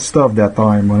very bad stuff that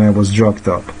time when I was drugged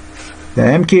up. The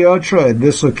MK Ultra at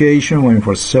this location went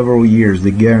for several years.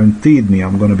 They guaranteed me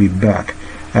I'm going to be back.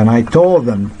 And I told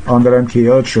them under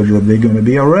MK Ultra that they're going to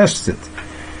be arrested.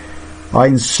 I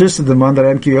insisted them under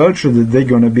MK Ultra that they're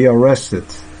going to be arrested.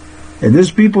 And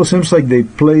these people seems like they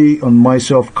play on my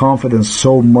self-confidence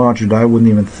so much that I wouldn't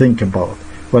even think about.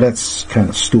 But that's kind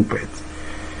of stupid.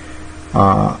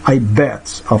 I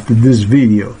bet after this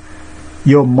video,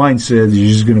 your mindset is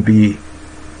just going to be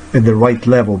at the right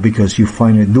level because you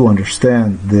finally do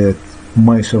understand that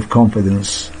my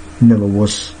self-confidence never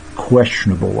was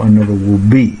questionable and never will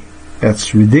be.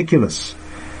 That's ridiculous.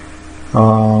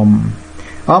 I'm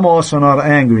also not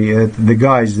angry at the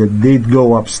guys that did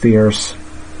go upstairs.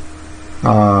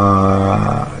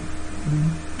 But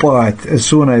as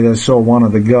soon as I saw one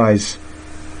of the guys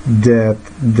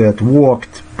that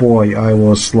walked, boy, I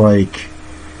was like,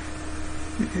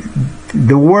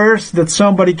 the worst that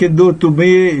somebody can do to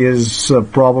me is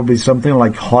probably something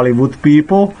like Hollywood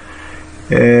people.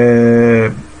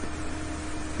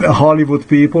 Hollywood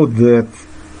people that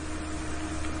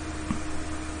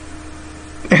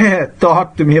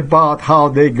talk to me about how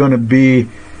they're going to be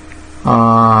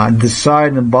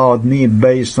deciding about me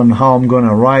based on how I'm going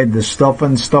to write the stuff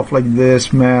and stuff like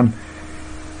this, man.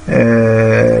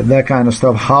 That kind of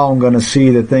stuff, how I'm going to see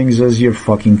the things as you're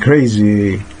fucking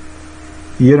crazy.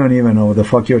 You don't even know what the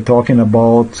fuck you're talking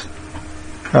about.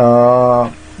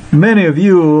 Many of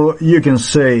you can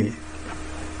say,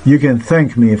 you can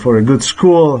thank me for a good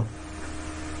school.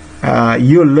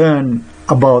 You learn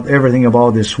about everything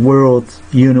about this world.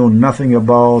 You know nothing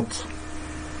about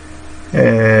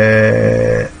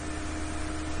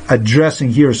addressing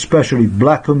here, especially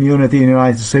black community in the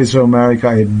United States of America.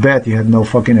 I bet you had no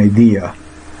fucking idea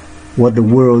what the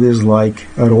world is like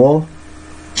at all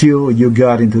till you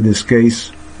got into this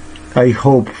case. I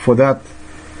hope for that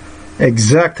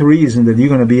exact reason that you're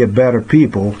going to be a better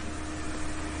people.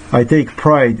 I take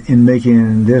pride in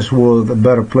making this world a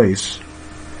better place.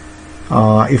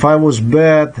 If I was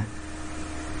bad,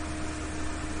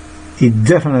 it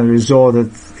definitely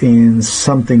resulted in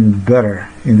something better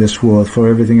in this world for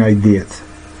everything I did.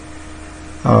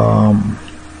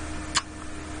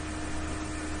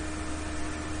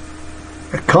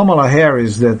 Kamala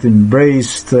Harris, that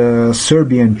embraced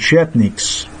Serbian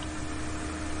Chetniks,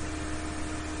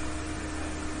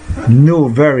 knew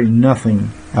very nothing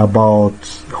about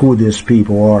who these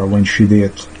people are when she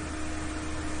did.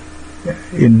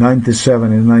 In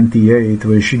 97 and 98,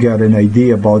 where she got an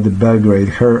idea about the Belgrade,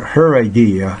 her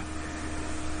idea,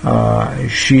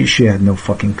 she had no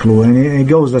fucking clue. And it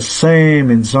goes the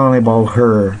same, it's only about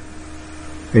her.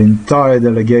 The entire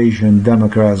delegation,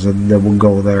 Democrats that will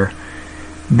go there,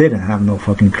 they didn't have no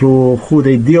fucking clue who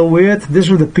they deal with. These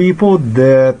were the people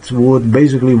that would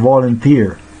basically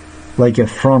volunteer, like a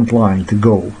front line to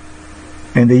go.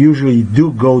 And they usually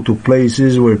do go to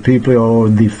places where people are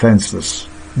defenseless.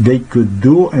 They could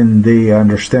do, and they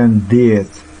understand, did,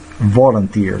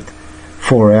 volunteered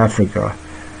for Africa.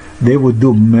 They would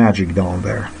do magic down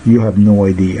there. You have no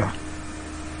idea.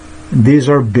 These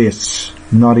are beasts,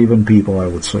 not even people, I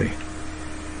would say.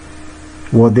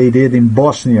 What they did in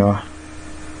Bosnia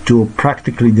to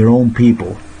practically their own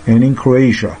people, and in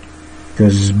Croatia,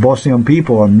 because Bosnian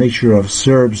people are a mixture of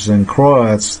Serbs and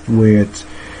Croats with,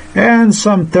 and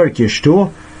some Turkish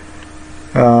too,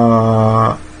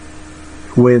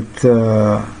 with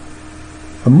a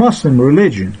Muslim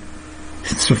religion.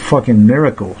 It's a fucking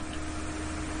miracle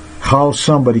how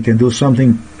somebody can do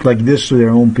something like this to their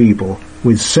own people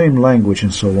with same language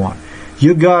and so on.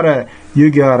 You gotta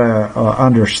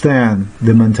understand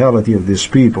the mentality of these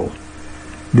people.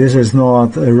 This is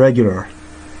not a regular.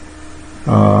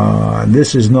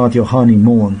 This is not your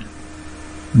honeymoon.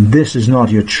 This is not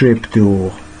your trip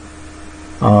to,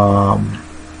 I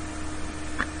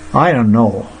don't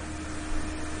know,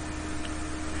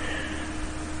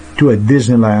 to a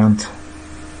Disneyland,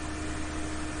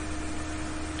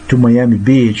 to Miami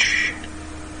Beach,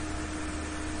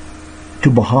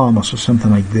 to Bahamas or something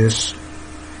like this.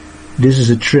 This is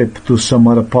a trip to some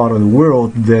other part of the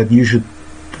world that you should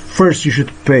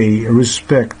pay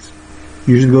respect.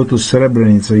 You should go to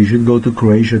Srebrenica, you should go to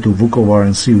Croatia, to Vukovar,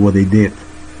 and see what they did,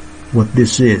 what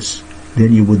this is.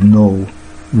 Then you would know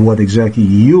what exactly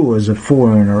you as a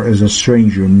foreigner, as a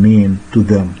stranger, mean to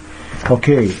them.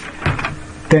 Okay,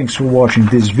 thanks for watching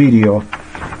this video.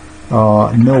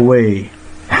 No way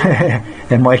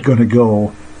am I gonna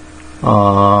go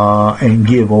and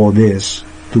give all this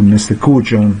to Mr.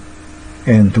 Kuchan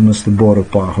and to Mr.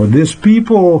 Boropaho. These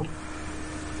people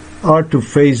are to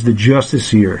face the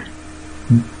justice here.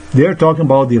 They're talking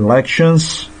about the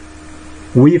elections.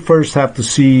 We first have to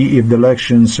see if the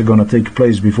elections are going to take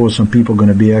place before some people are going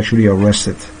to be actually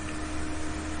arrested,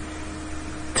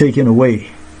 taken away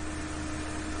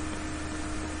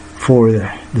for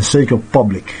the sake of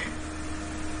public,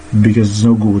 because it's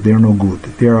no good. They're no good.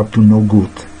 They're up to no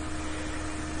good.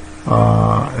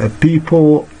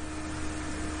 People,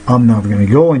 I'm not going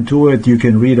to go into it. You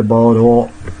can read about all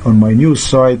on my news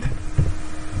site.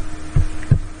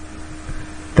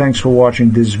 Thanks for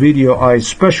watching this video. I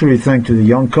especially thank to the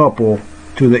young couple,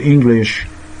 to the English,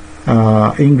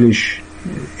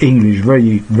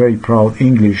 very, very proud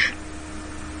English.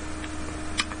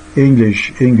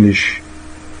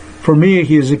 For me,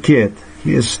 he is a kid.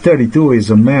 He is 32. He's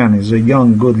a man. He's a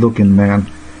young, good-looking man.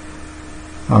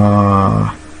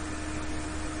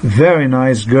 Very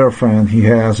nice girlfriend he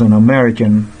has, an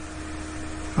American.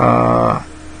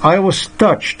 I was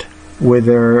touched with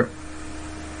her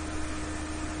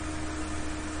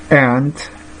aunt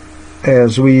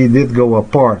as we did go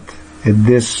apart at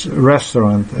this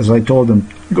restaurant. As I told them,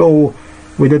 go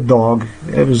with a dog.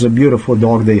 It was a beautiful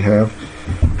dog they have.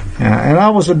 And I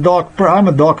was I'm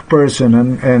a dog person,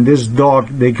 and this dog,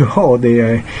 they go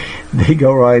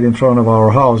right in front of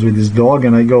our house with this dog,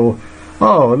 and I go,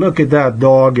 oh, look at that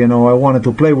dog, I wanted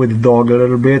to play with the dog a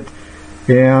little bit,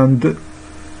 and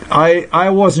I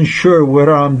wasn't sure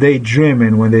whether I'm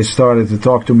daydreaming when they started to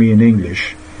talk to me in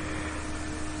English,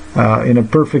 in a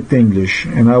perfect English,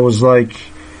 and I was like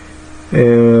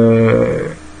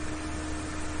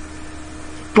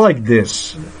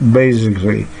this,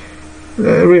 basically.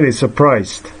 Really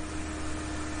surprised.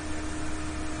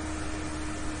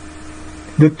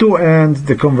 The two end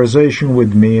the conversation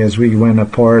with me as we went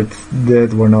apart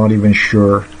that we're not even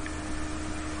sure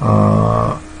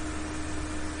about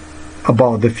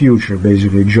the future,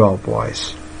 basically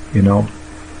job-wise, you know.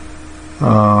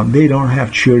 They don't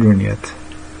have children yet,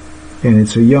 and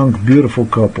it's a young, beautiful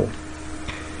couple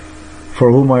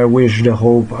for whom I wish the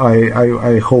hope.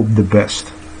 I hope the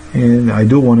best, and I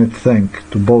do want to thank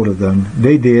to both of them.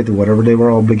 They did whatever they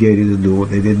were obligated to do.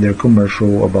 They did their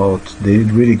commercial about. They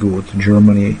did really good.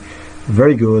 Germany,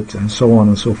 very good, and so on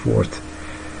and so forth.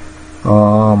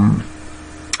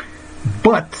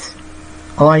 But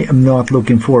I am not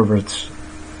looking forward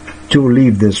to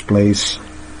leave this place,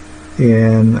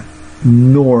 and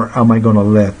nor am I going to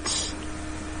let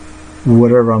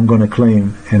whatever I'm going to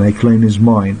claim, and I claim is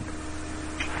mine,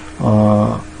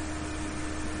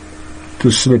 to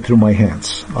slip through my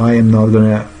hands. I am not going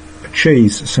to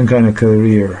chase some kind of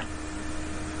career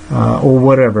or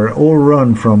whatever, or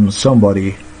run from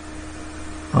somebody.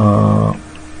 I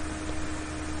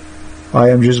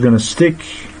am just going to stick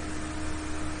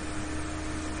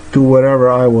to whatever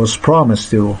I was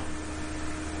promised to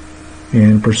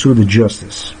and pursue the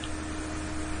justice.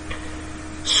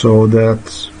 So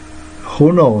that,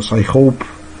 who knows, I hope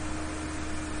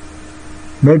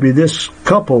maybe this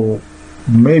couple,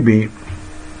 maybe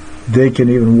they can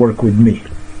even work with me.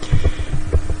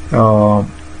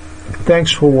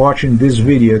 Thanks for watching this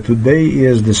video. Today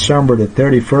is December the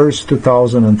 31st,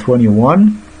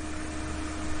 2021.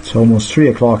 It's almost 3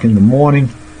 o'clock in the morning.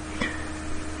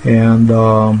 And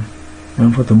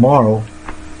for tomorrow,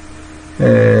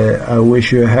 I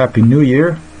wish you a happy new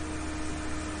year.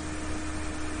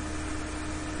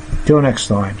 Till next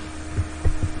time.